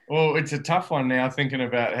 it's a tough one now, thinking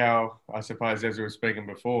about how, I suppose, as we were speaking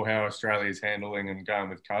before, how Australia's handling and going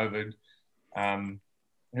with COVID.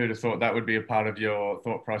 Who'd have thought that would be a part of your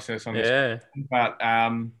thought process on this? Yeah. But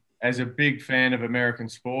as a big fan of American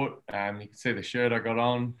sport, you can see the shirt I got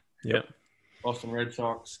on. Yep. Boston Red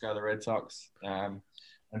Sox, go the Red Sox. And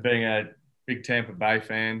being a big Tampa Bay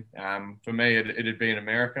fan, for me, it'd be in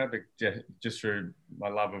America, but just through my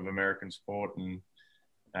love of American sport and,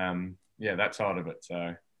 that side of it.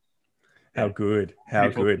 So, how good.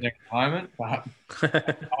 Moment, but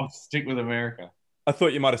I'll stick with America. I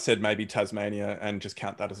thought you might have said maybe Tasmania and just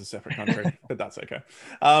count that as a separate country, but that's okay.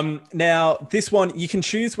 Now, this one, you can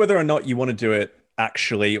choose whether or not you want to do it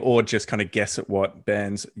actually, or just kind of guess at what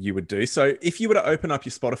bands you would do. So if you were to open up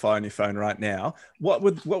your Spotify on your phone right now, what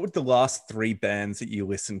would the last 3 bands that you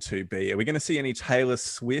listen to be? Are we going to see any Taylor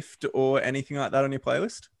Swift or anything like that on your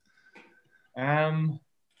playlist?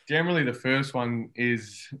 Generally, the first one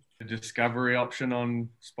is the Discovery option on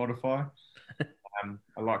Spotify.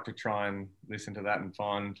 I like to try and listen to that and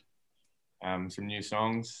find some new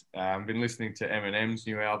songs. I've been listening to Eminem's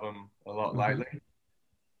new album a lot lately.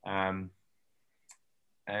 And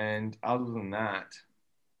other than that,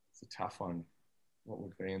 it's a tough one. What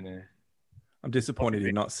would be in there? I'm disappointed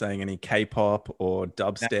you're not saying any K-pop or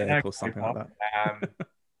dubstep or something like that.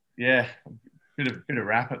 Yeah, bit of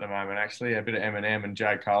rap at the moment, actually. A bit of Eminem and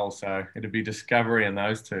J. Cole. So it'd be Discovery and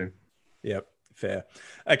those two. Yep. Fair.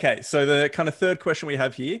 Okay, so the kind of third question we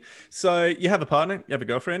have here. So you have a partner, you have a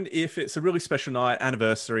girlfriend. If it's a really special night,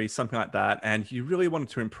 anniversary, something like that, and you really wanted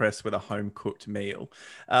to impress with a home-cooked meal,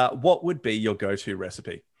 what would be your go-to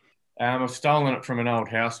recipe? I've stolen it from an old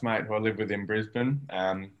housemate who I live with in Brisbane,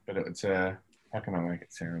 but it's how can I make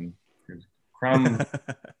it sound good?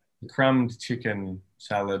 Crumbed chicken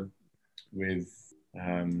salad with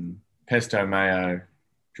pesto mayo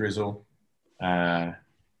drizzle,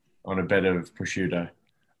 on a bed of prosciutto.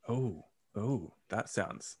 Oh, that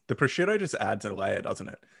sounds... The prosciutto just adds a layer, doesn't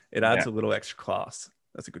it? It adds a little extra class.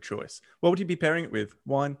 That's a good choice. What would you be pairing it with?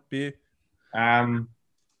 Wine, beer? That'd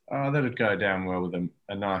go down well with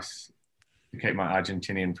a nice, to keep my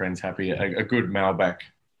Argentinian friends happy, a good Malbec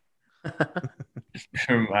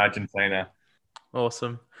from Argentina.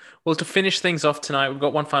 Awesome. Well, to finish things off tonight, we've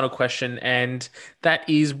got one final question, and that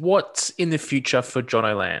is, what's in the future for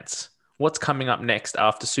Jono Lance? What's coming up next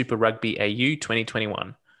after Super Rugby AU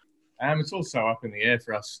 2021? It's also up in the air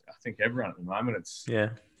for us. I think everyone at the moment. It's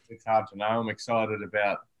hard to know. I'm excited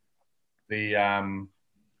about the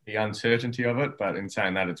uncertainty of it, but in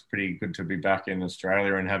saying that, it's pretty good to be back in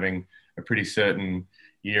Australia and having a pretty certain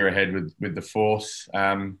year ahead with the Force.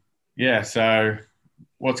 So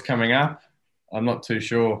what's coming up? I'm not too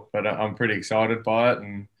sure, but I'm pretty excited by it,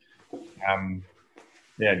 and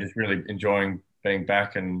just really enjoying being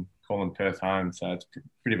back and calling Perth home. So it's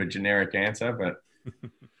pretty of a generic answer, but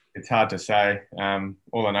it's hard to say.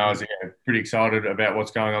 All I know is pretty excited about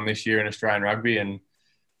what's going on this year in Australian rugby, and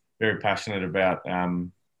very passionate about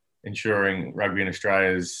ensuring rugby in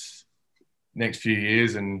Australia's next few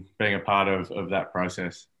years and being a part of that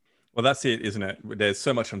process. Well, that's it, isn't it? There's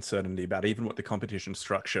so much uncertainty about even what the competition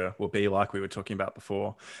structure will be like we were talking about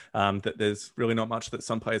before, that there's really not much that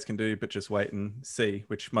some players can do but just wait and see,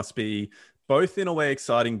 which must be both in a way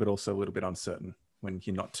exciting but also a little bit uncertain when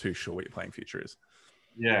you're not too sure what your playing future is.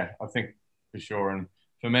 Yeah, I think for sure. And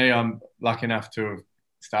for me, I'm lucky enough to have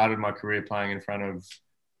started my career playing in front of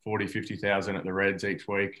 40, 50,000 at the Reds each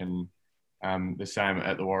week, and the same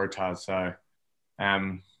at the Waratahs. So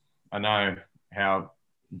I know how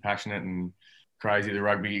passionate and crazy the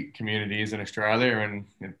rugby community is in Australia, and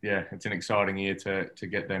it's an exciting year to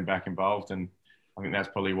get them back involved, and I think that's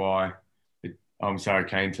probably why I'm so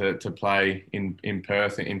keen to play in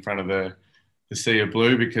Perth in front of the Sea of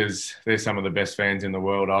Blue, because they're some of the best fans in the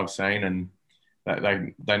world I've seen, and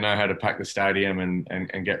they know how to pack the stadium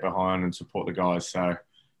and get behind and support the guys. So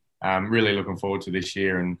I'm really looking forward to this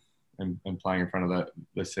year and playing in front of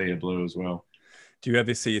the Sea of Blue as well. Do you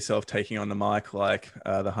ever see yourself taking on the mic like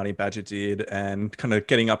the Honey Badger did and kind of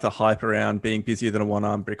getting up the hype around being busier than a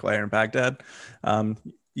one-armed bricklayer in Baghdad? Are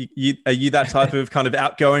you that type of kind of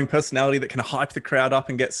outgoing personality that can hype the crowd up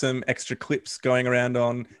and get some extra clips going around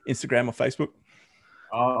on Instagram or Facebook?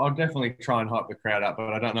 I'll definitely try and hype the crowd up,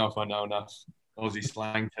 but I don't know if I know enough Aussie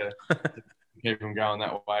slang to keep them going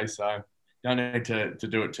that way. So don't need to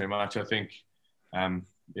do it too much. I think,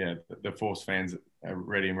 the Force fans are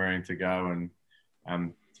ready and raring to go and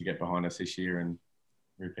to get behind us this year and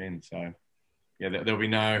rip in. So, there'll be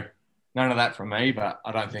none of that from me, but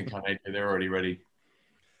I don't think I need to. They're already ready.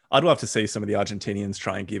 I'd love to see some of the Argentinians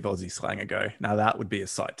try and give Aussie slang a go. Now, that would be a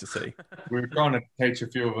sight to see. We were trying to teach a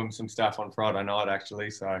few of them some stuff on Friday night,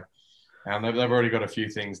 actually. So they've already got a few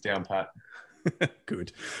things down pat.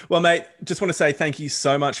 Good. Well, mate, just want to say thank you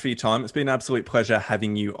so much for your time. It's been an absolute pleasure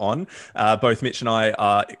having you on. Both Mitch and I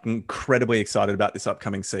are incredibly excited about this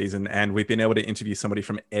upcoming season, and we've been able to interview somebody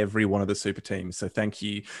from every one of the super teams. So thank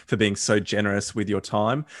you for being so generous with your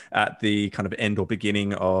time at the kind of end or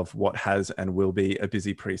beginning of what has and will be a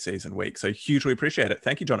busy preseason week. So hugely appreciate it.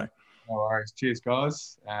 Thank you, Jono. No worries. Cheers,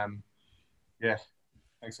 guys.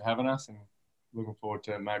 Thanks for having us, and looking forward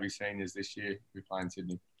to maybe seeing you this year. We play in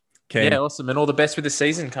Sydney. Ken. Yeah, awesome. And all the best with the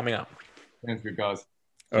season coming up. Sounds good, guys.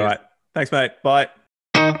 All right. Thanks, mate. Bye.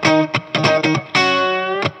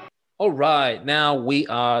 All right, now we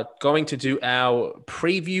are going to do our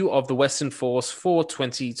preview of the Western Force for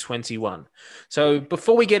 2021. So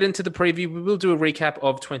before we get into the preview, we will do a recap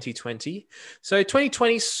of 2020. So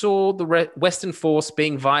 2020 saw the Western Force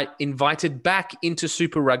being invited back into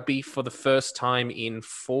Super Rugby for the first time in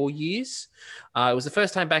 4 years. It was the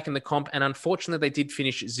first time back in the comp, and unfortunately, they did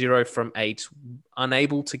finish 0 from 8,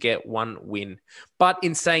 unable to get one win. But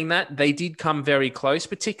in saying that, they did come very close,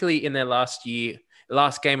 particularly in their last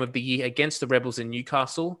game of the year against the Rebels in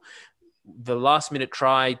Newcastle. The last minute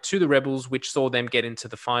try to the Rebels, which saw them get into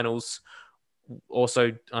the finals,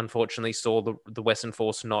 also unfortunately saw the Western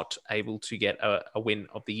Force not able to get a win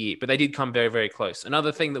of the year. But they did come very, very close.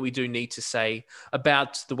 Another thing that we do need to say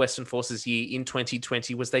about the Western Force's year in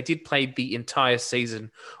 2020 was they did play the entire season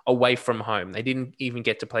away from home. They didn't even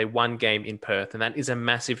get to play one game in Perth. And that is a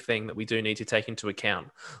massive thing that we do need to take into account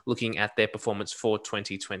looking at their performance for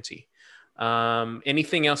 2020.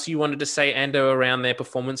 Anything else you wanted to say, Ando, around their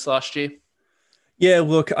performance last year? Yeah,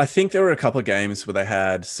 look, I think there were a couple of games where they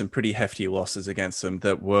had some pretty hefty losses against them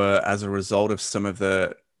that were as a result of some of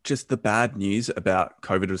the bad news about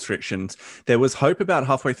COVID restrictions. There was hope about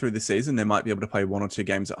halfway through the season they might be able to play 1 or 2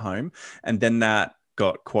 games at home, and then that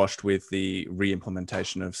got quashed with the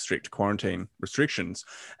re-implementation of strict quarantine restrictions.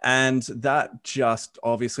 And that just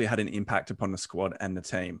obviously had an impact upon the squad and the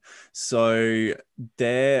team. So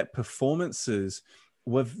their performances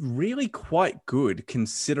were really quite good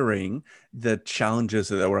considering the challenges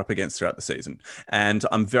that they were up against throughout the season. And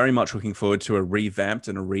I'm very much looking forward to a revamped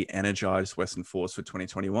and a re-energized Western Force for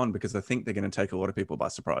 2021, because I think they're going to take a lot of people by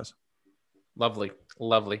surprise. Lovely.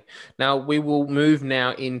 Now we will move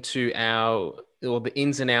now into the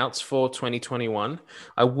ins and outs for 2021.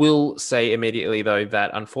 I will say immediately, though,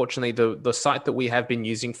 that unfortunately the site that we have been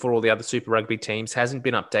using for all the other Super Rugby teams hasn't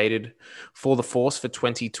been updated for the Force for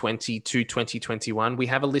 2020 to 2021. We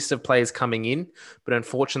have a list of players coming in, but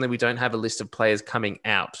unfortunately we don't have a list of players coming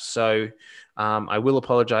out. So I will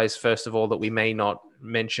apologize, first of all, that we may not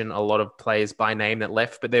mention a lot of players by name that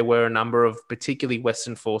left, but there were a number of particularly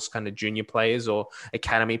Western Force kind of junior players or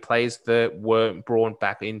academy players that weren't brought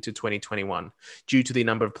back into 2021 due to the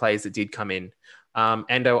number of players that did come in.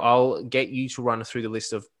 Ando, I'll get you to run through the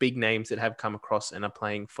list of big names that have come across and are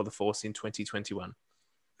playing for the Force in 2021.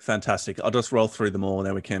 Fantastic. I'll just roll through them all and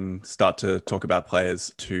then we can start to talk about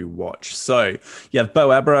players to watch. So you have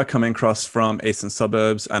Bo Abra coming across from Eastern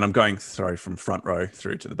Suburbs, and I'm going from front row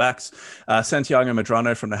through to the backs. Santiago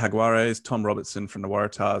Medrano from the Jaguares, Tom Robertson from the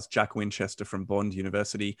Waratahs, Jack Winchester from Bond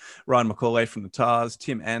University, Ryan McCauley from the Tars,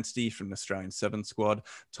 Tim Anstey from the Australian 7 squad,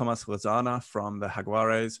 Thomas Lozana from the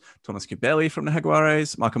Jaguares, Thomas Kubeli from the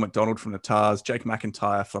Jaguares, Michael McDonald from the Tars, Jake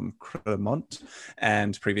McIntyre from Cremont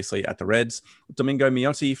and previously at the Reds, Domingo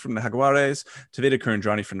Miotti from the Jaguares, Tavita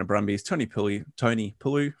Kurandrani from the Brumbies, Tony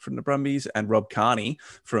Pulu from the Brumbies, and Rob Carney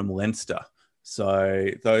from Leinster. So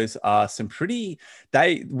those are some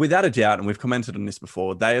without a doubt, and we've commented on this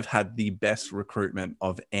before, they have had the best recruitment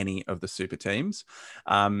of any of the super teams.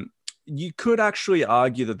 You could actually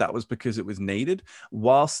argue that was because it was needed,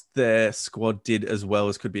 whilst their squad did as well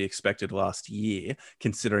as could be expected last year,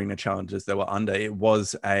 considering the challenges they were under. It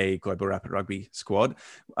was a Global Rapid Rugby squad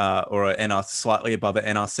or slightly above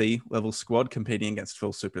an NRC level squad competing against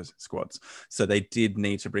full super squads. So they did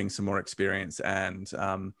need to bring some more experience and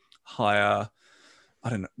higher, I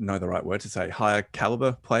don't know the right word to say, higher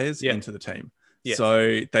caliber players into the team. Yeah.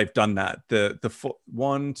 So they've done that. The 4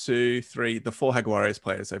 Jaguares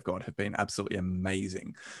players they've got have been absolutely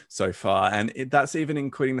amazing so far. And that's even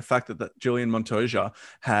including the fact that Julian Montoya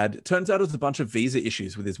turns out it was a bunch of visa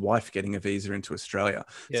issues with his wife getting a visa into Australia.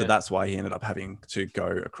 Yeah. So that's why he ended up having to go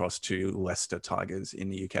across to Leicester Tigers in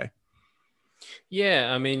the UK.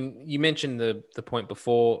 Yeah, I mean, you mentioned the point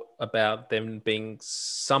before about them being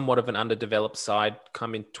somewhat of an underdeveloped side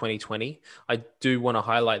come in 2020. I do want to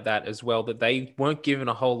highlight that as well, that they weren't given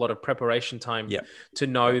a whole lot of preparation time to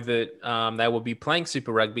know that they will be playing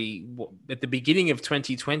Super Rugby. At the beginning of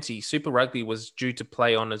 2020, Super Rugby was due to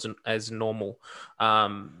play on as normal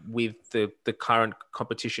with the current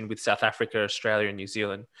competition with South Africa, Australia, and New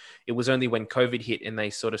Zealand. It was only when COVID hit and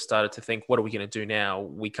they sort of started to think, what are we going to do now?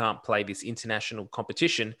 We can't play this international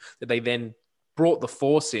competition, that they then brought the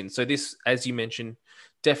Force in. So this, as you mentioned,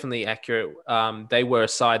 definitely accurate. They were a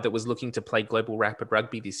side that was looking to play Global Rapid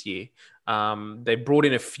Rugby this year. They brought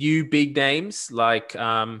in a few big names like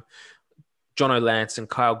John O'Lance and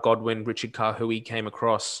Kyle Godwin, Richard Kahui came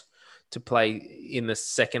across to play in the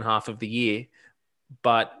second half of the year.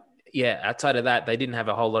 But Yeah, outside of that, they didn't have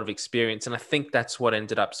a whole lot of experience. And I think that's what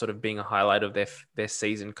ended up sort of being a highlight of their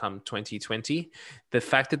season come 2020. The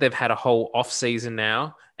fact that they've had a whole off season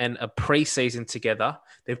now and a pre-season together,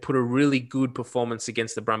 they've put a really good performance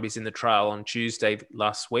against the Brumbies in the trial on Tuesday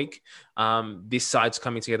last week. This side's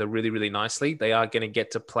coming together really, really nicely. They are going to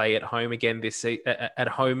get to play at home again at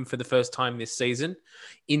home for the first time this season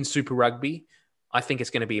in Super Rugby. I think it's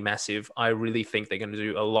going to be massive. I really think they're going to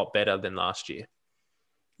do a lot better than last year.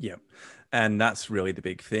 Yeah. And that's really the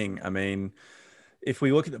big thing. I mean, if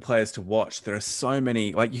we look at the players to watch, there are so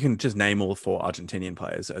many, like you can just name all 4 Argentinian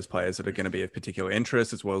players as players that are going to be of particular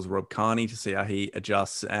interest, as well as Rob Kearney to see how he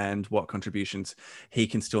adjusts and what contributions he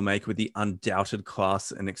can still make with the undoubted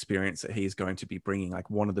class and experience that he's going to be bringing, like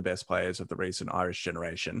one of the best players of the recent Irish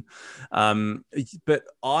generation. But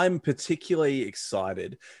I'm particularly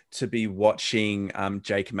excited to be watching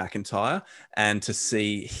Jake McIntyre and to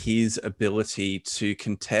see his ability to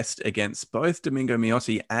contest against both Domingo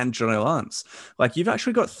Miotti and Johnny Lance. Like you've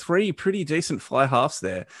actually got 3 pretty decent fly halves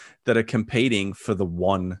there that are competing for the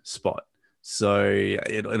 1 spot. So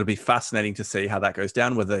it'll be fascinating to see how that goes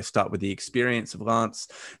down, whether they start with the experience of Lance,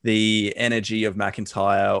 the energy of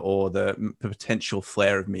McIntyre, or the potential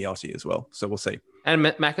flair of Miotti as well. So we'll see. And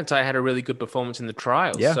McIntyre had a really good performance in the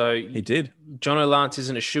trials. Yeah, so he did. John O'Lance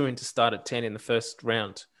isn't a shoo-in to start at 10 in the first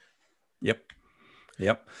round. Yep.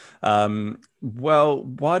 Well,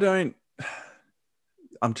 why don't...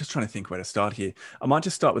 I'm just trying to think where to start here. I might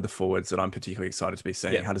just start with the forwards that I'm particularly excited to be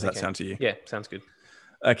seeing. Yeah, how does that sound to you? Yeah, sounds good.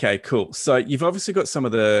 Okay, cool. So you've obviously got some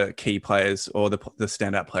of the key players or the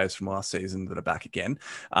standout players from last season that are back again.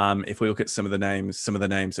 If we look at some of the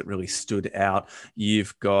names that really stood out,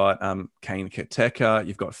 you've got Kane Keteka,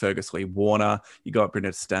 you've got Fergus Lee Warner, you got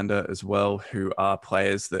Brynette Stander as well, who are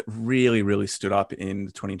players that really, really stood up in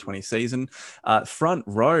the 2020 season. Front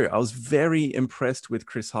row, I was very impressed with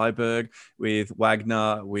Chris Heiberg, with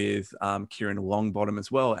Wagner, with Kieran Longbottom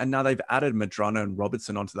as well. And now they've added Madrano and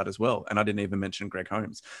Robertson onto that as well. And I didn't even mention Greg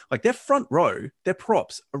Holmes. Like their front row, their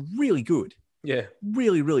props are really good. Yeah.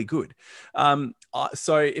 Really, really good.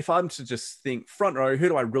 So if I'm to just think front row, who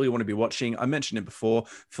do I really want to be watching? I mentioned it before,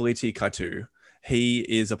 Feleti Kaitu. He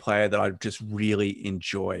is a player that I just really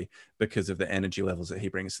enjoy because of the energy levels that he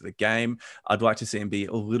brings to the game. I'd like to see him be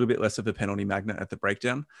a little bit less of a penalty magnet at the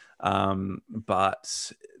breakdown.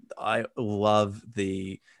 But I love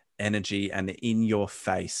the energy and the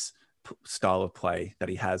in-your-face style of play that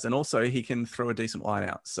he has, and also he can throw a decent line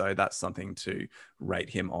out, so that's something to rate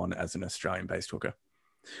him on as an Australian-based hooker.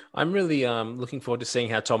 I'm really looking forward to seeing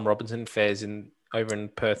how Tom Robinson fares over in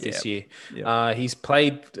Perth this year. He's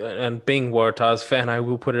played, and being Waratahs fan, I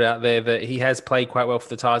will put it out there that he has played quite well for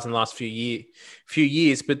the Tars in the last few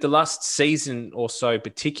years, but the last season or so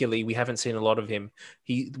particularly, we haven't seen a lot of him.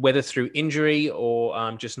 Whether through injury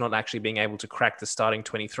or just not actually being able to crack the starting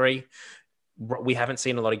 23, we haven't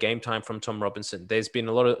seen a lot of game time from Tom Robinson. There's been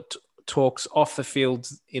a lot of talks off the field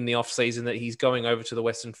in the off season that he's going over to the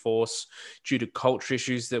Western Force due to culture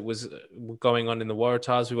issues that were going on in the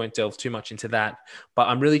Waratahs. We won't delve too much into that, but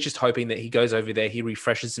I'm really just hoping that he goes over there, he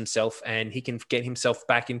refreshes himself, and he can get himself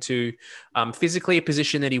back into physically a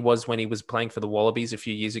position that he was when he was playing for the Wallabies a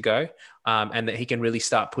few years ago, and that he can really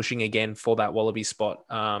start pushing again for that Wallaby spot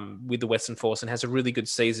with the Western Force, and has a really good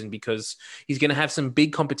season because he's going to have some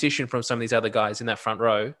big competition from some of these other guys in that front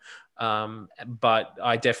row. But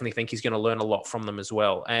I definitely think he's going to learn a lot from them as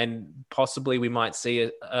well. And possibly we might see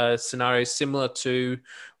a scenario similar to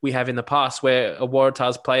we have in the past where a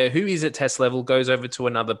Waratahs player who is at test level goes over to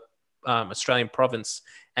another Australian province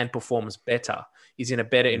and performs better, is in a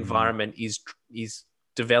better environment, is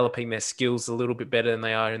developing their skills a little bit better than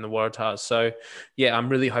they are in the Waratahs. So yeah, I'm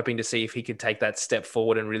really hoping to see if he can take that step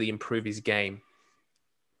forward and really improve his game.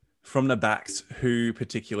 From the backs, who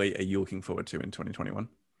particularly are you looking forward to in 2021?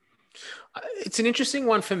 It's an interesting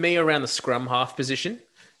one for me around the scrum half position.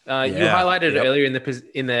 You highlighted it earlier in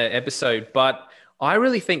the episode, but I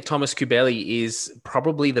really think Thomas Kubeli is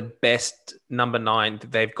probably the best number 9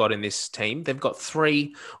 that they've got in this team. They've got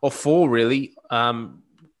 3 or 4 really,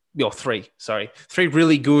 three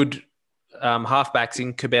really good halfbacks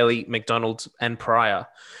in Kubeli, McDonald, and Pryor.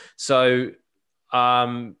 So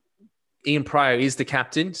Ian Pryor is the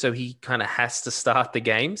captain, so he kind of has to start the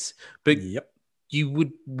games. But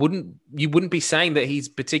you wouldn't be saying that he's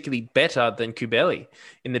particularly better than Kubeli.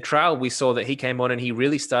 In the trial, we saw that he came on and he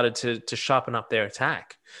really started to sharpen up their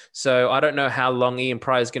attack. So I don't know how long Ian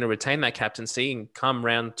Pryor is going to retain that captaincy, and come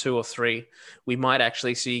round 2 or 3, we might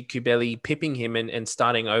actually see Kubeli pipping him and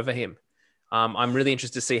starting over him. I'm really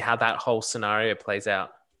interested to see how that whole scenario plays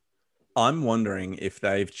out. I'm wondering if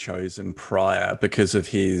they've chosen Pryor because of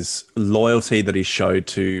his loyalty that he showed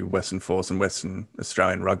to Western Force and West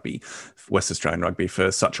Australian rugby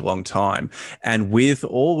for such a long time. And with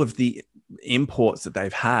all of the imports that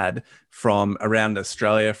they've had from around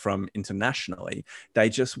Australia, from internationally, they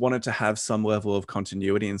just wanted to have some level of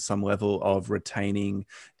continuity and some level of retaining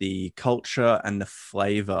the culture and the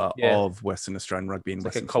flavor of Western Australian rugby and It's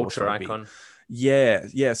Western like a culture Force rugby. icon.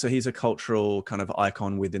 Yeah. So he's a cultural kind of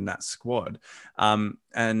icon within that squad. And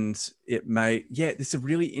this is a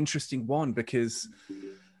really interesting one because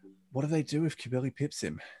what do they do if Kibeli pips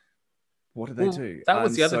him? What do they do? That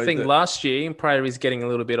was the other thing last year. And Pryor is getting a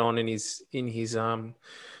little bit on in his in his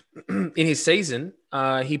season.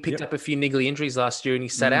 He picked up a few niggly injuries last year and he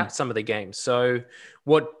sat out some of the games. So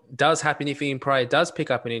what does happen if Ian Pryor does pick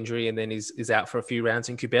up an injury and then is out for a few rounds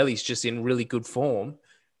and Kibeli's just in really good form?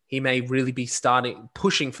 He may really be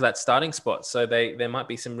pushing for that starting spot. So there might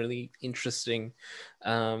be some really interesting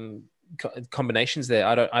combinations there.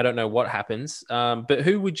 I don't know what happens. But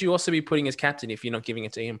who would you also be putting as captain if you're not giving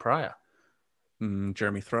it to Ian Pryor?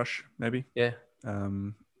 Jeremy Thrush, maybe. Yeah.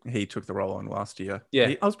 He took the role on last year.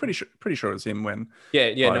 Yeah. I was pretty sure it was him when.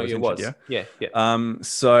 It was. Yeah.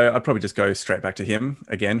 So I'd probably just go straight back to him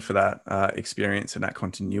again for that experience and that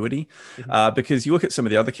continuity, because you look at some of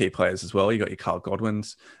the other key players as well. You got your Carl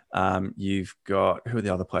Godwins. You've got, who are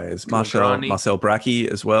the other players? Marcel Bracchi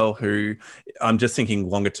as well, who I'm just thinking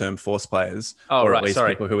longer term Force players, at least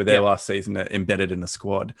people who were there last season are embedded in the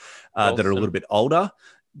squad that are a little bit older.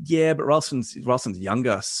 Yeah, but Ralston's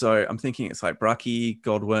younger. So I'm thinking it's like Bracchi,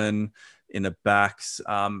 Godwin in the backs.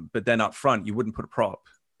 But then up front, you wouldn't put a prop,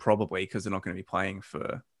 probably, because they're not going to be playing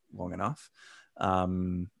for long enough.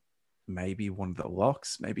 Maybe one of the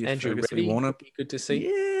locks, maybe Andrew Reddy would be good to see.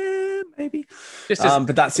 Yeah, maybe.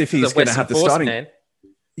 But that's if he's going to have the starting. Man.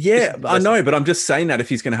 Yeah, I know, but I'm just saying that if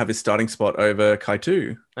he's going to have his starting spot over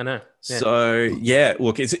Kaitu. I know. Yeah. So,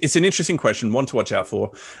 look, it's an interesting question, one to watch out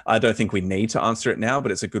for. I don't think we need to answer it now, but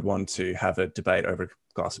it's a good one to have a debate over a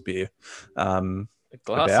glass of beer.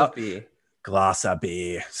 Glass of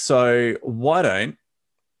beer. So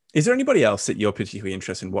is there anybody else that you're particularly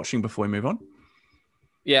interested in watching before we move on?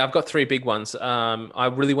 Yeah, I've got three big ones. I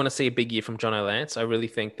really want to see a big year from Jono Lance. I really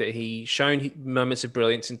think that he shown moments of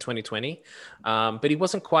brilliance in 2020, but he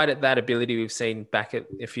wasn't quite at that ability we've seen back at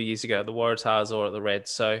a few years ago at the Waratahs or at the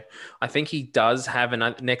Reds. So I think he does have a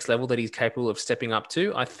next level that he's capable of stepping up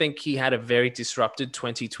to. I think he had a very disrupted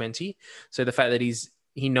 2020. So the fact that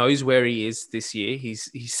he knows where he is this year,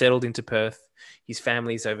 he's settled into Perth. His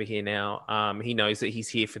family's over here now. He knows that he's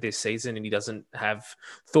here for this season and he doesn't have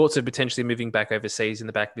thoughts of potentially moving back overseas in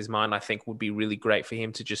the back of his mind. I think would be really great for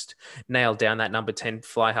him to just nail down that number 10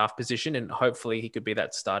 fly half position and hopefully he could be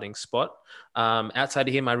that starting spot. Outside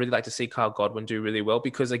of him, I really like to see Carl Godwin do really well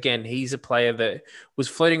because, again, he's a player that was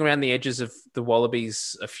floating around the edges of the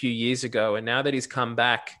Wallabies a few years ago. And now that he's come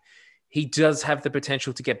back, he does have the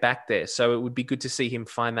potential to get back there. So it would be good to see him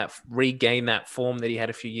regain that form that he had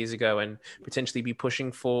a few years ago and potentially be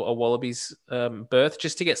pushing for a Wallabies berth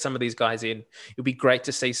just to get some of these guys in. It would be great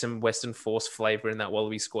to see some Western Force flavour in that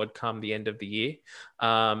Wallabies squad come the end of the year.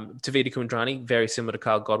 Tavita Kundrani, very similar to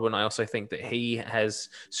Carl Godwin. I also think that he has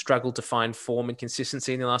struggled to find form and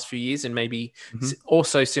consistency in the last few years and maybe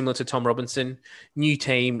also similar to Tom Robinson, new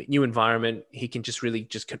team, new environment. He can just really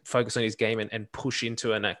just focus on his game and push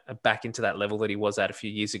into back into that level that he was at a few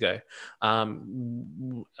years ago.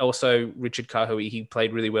 Also, Richard Kahui, he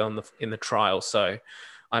played really well in the trial. So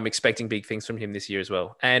I'm expecting big things from him this year as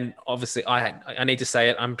well. And obviously, I need to say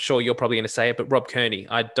it. I'm sure you're probably going to say it, but Rob Kearney,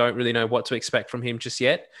 I don't really know what to expect from him just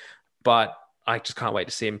yet, but I just can't wait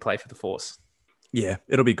to see him play for the Force. Yeah,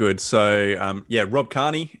 it'll be good. So, Rob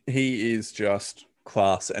Kearney, he is just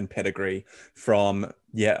class and pedigree from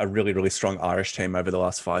a really, really strong Irish team over the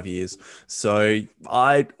last 5 years. So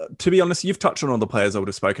to be honest, you've touched on all the players I would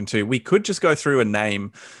have spoken to. We could just go through and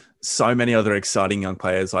name so many other exciting young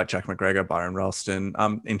players like Jack McGregor, Byron Ralston.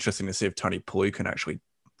 Interesting to see if Tony Pellew can actually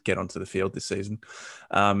get onto the field this season.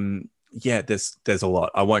 There's a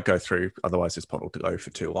lot. I won't go through, otherwise this pod will go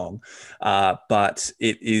for too long. But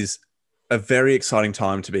it is a very exciting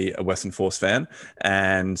time to be a Western Force fan,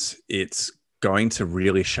 and it's going to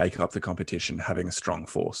really shake up the competition having a strong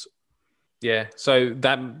Force. Yeah, so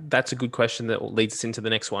that's a good question that leads us into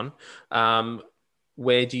the next one.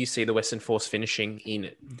 Where do you see the Western Force finishing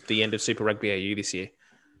in the end of Super Rugby AU this year?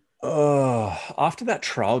 After that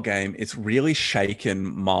trial game, it's really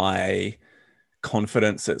shaken my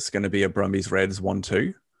confidence it's going to be a Brumbies Reds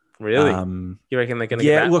 1-2. Really? You reckon they're going to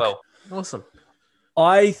get that well? Awesome.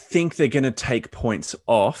 I think they're going to take points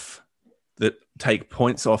off that take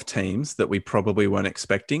points off teams that we probably weren't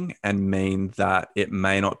expecting and mean that it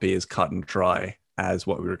may not be as cut and dry as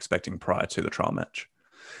what we were expecting prior to the trial match.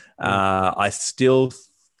 I still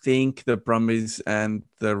think the Brumbies and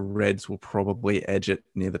the Reds will probably edge it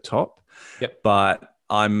near the top. Yep. But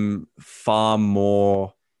I'm far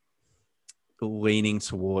more leaning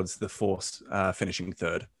towards the Force finishing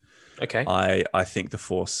third. Okay. I think the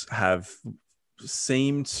Force have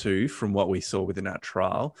seemed to, from what we saw within our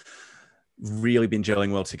trial, really been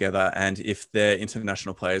gelling well together. And if their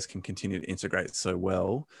international players can continue to integrate so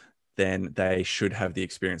well, then they should have the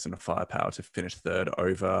experience and the firepower to finish third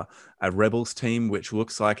over a Rebels team, which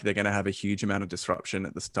looks like they're going to have a huge amount of disruption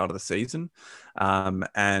at the start of the season,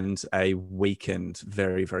 and a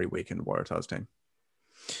very, very weakened Waratahs team.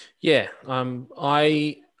 Yeah,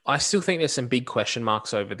 I still think there's some big question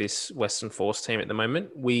marks over this Western Force team at the moment.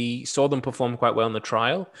 We saw them perform quite well in the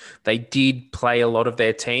trial. They did play a lot of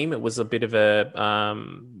their team. It was a bit of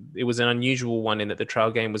it was an unusual one in that the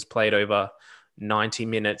trial game was played over 90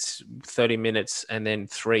 minutes, 30 minutes, and then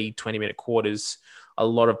 3 20-minute quarters. A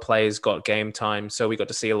lot of players got game time, so we got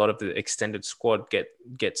to see a lot of the extended squad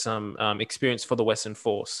get some experience for the Western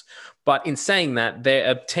Force. But in saying that, they're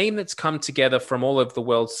a team that's come together from all over the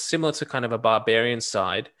world, similar to kind of a Barbarian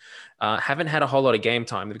side, haven't had a whole lot of game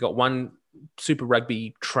time. They've got one Super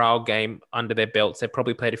Rugby trial game under their belts. They've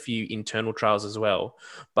probably played a few internal trials as well,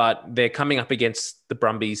 but they're coming up against the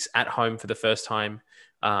Brumbies at home for the first time.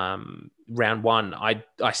 Round one,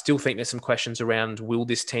 I still think there's some questions around, will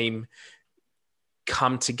this team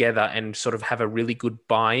come together and sort of have a really good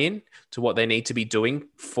buy-in to what they need to be doing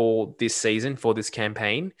for this season, for this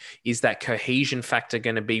campaign? Is that cohesion factor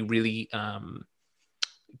going to be really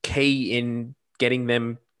key in getting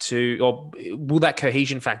them to, or will that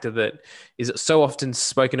cohesion factor that is so often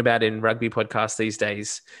spoken about in rugby podcasts these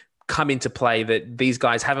days come into play, that these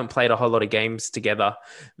guys haven't played a whole lot of games together?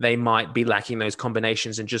 They might be lacking those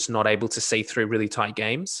combinations and just not able to see through really tight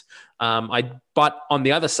games. But on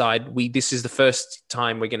the other side, this is the first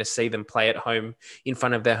time we're going to see them play at home in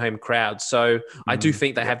front of their home crowd. So I do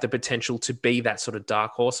think they have the potential to be that sort of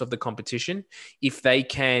dark horse of the competition. If they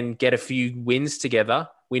can get a few wins together,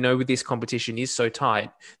 we know with this competition is so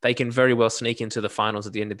tight, they can very well sneak into the finals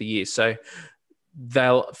at the end of the year. So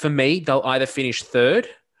they'll either finish third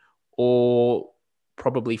or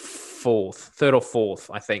probably third or fourth.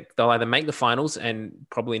 I think they'll either make the finals and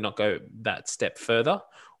probably not go that step further,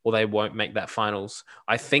 or they won't make that finals.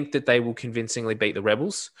 I think that they will convincingly beat the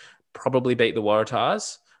Rebels, probably beat the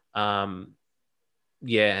Waratahs. And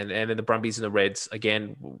then the Brumbies and the Reds,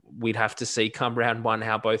 again, we'd have to see come round one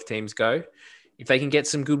how both teams go. If they can get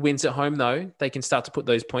some good wins at home, though, they can start to put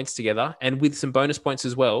those points together. And with some bonus points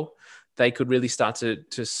as well, they could really start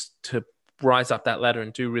to rise up that ladder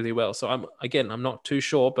and do really well. So I'm not too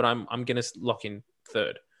sure, but I'm going to lock in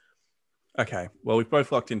third. Okay. Well, we've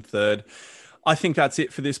both locked in third. I think that's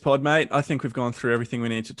it for this pod, mate. I think we've gone through everything we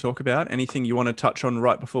need to talk about. Anything you want to touch on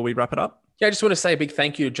right before we wrap it up? Yeah, I just want to say a big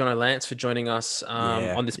thank you to Jono Lance for joining us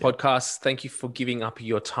on this podcast. Thank you for giving up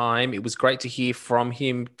your time. It was great to hear from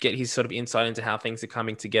him, get his sort of insight into how things are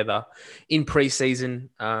coming together in preseason.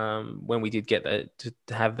 When we did get to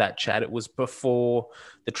have that chat, it was before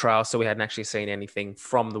the trial, so we hadn't actually seen anything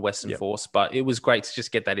from the Western Force, but it was great to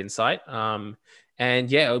just get that insight.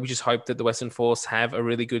 We just hope that the Western Force have a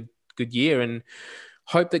really good year, and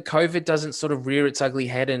hope that COVID doesn't sort of rear its ugly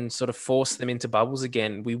head and sort of force them into bubbles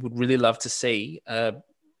again. We would really love to see a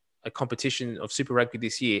competition of Super Rugby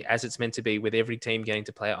this year, as it's meant to be, with every team getting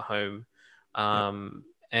to play at home. I'm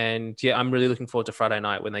really looking forward to Friday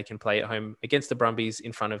night when they can play at home against the Brumbies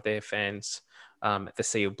in front of their fans at the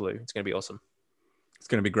Sea of Blue. It's going to be awesome. It's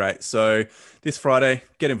going to be great. So this Friday,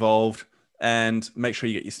 get involved. And make sure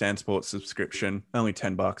you get your Stan Sports subscription. Only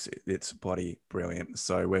 $10. It's bloody brilliant.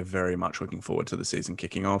 So we're very much looking forward to the season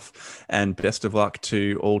kicking off. And best of luck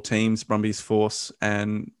to all teams, Brumbies, Force,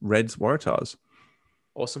 and Reds, Waratahs.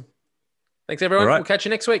 Awesome. Thanks, everyone. Right. We'll catch you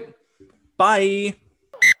next week. Bye.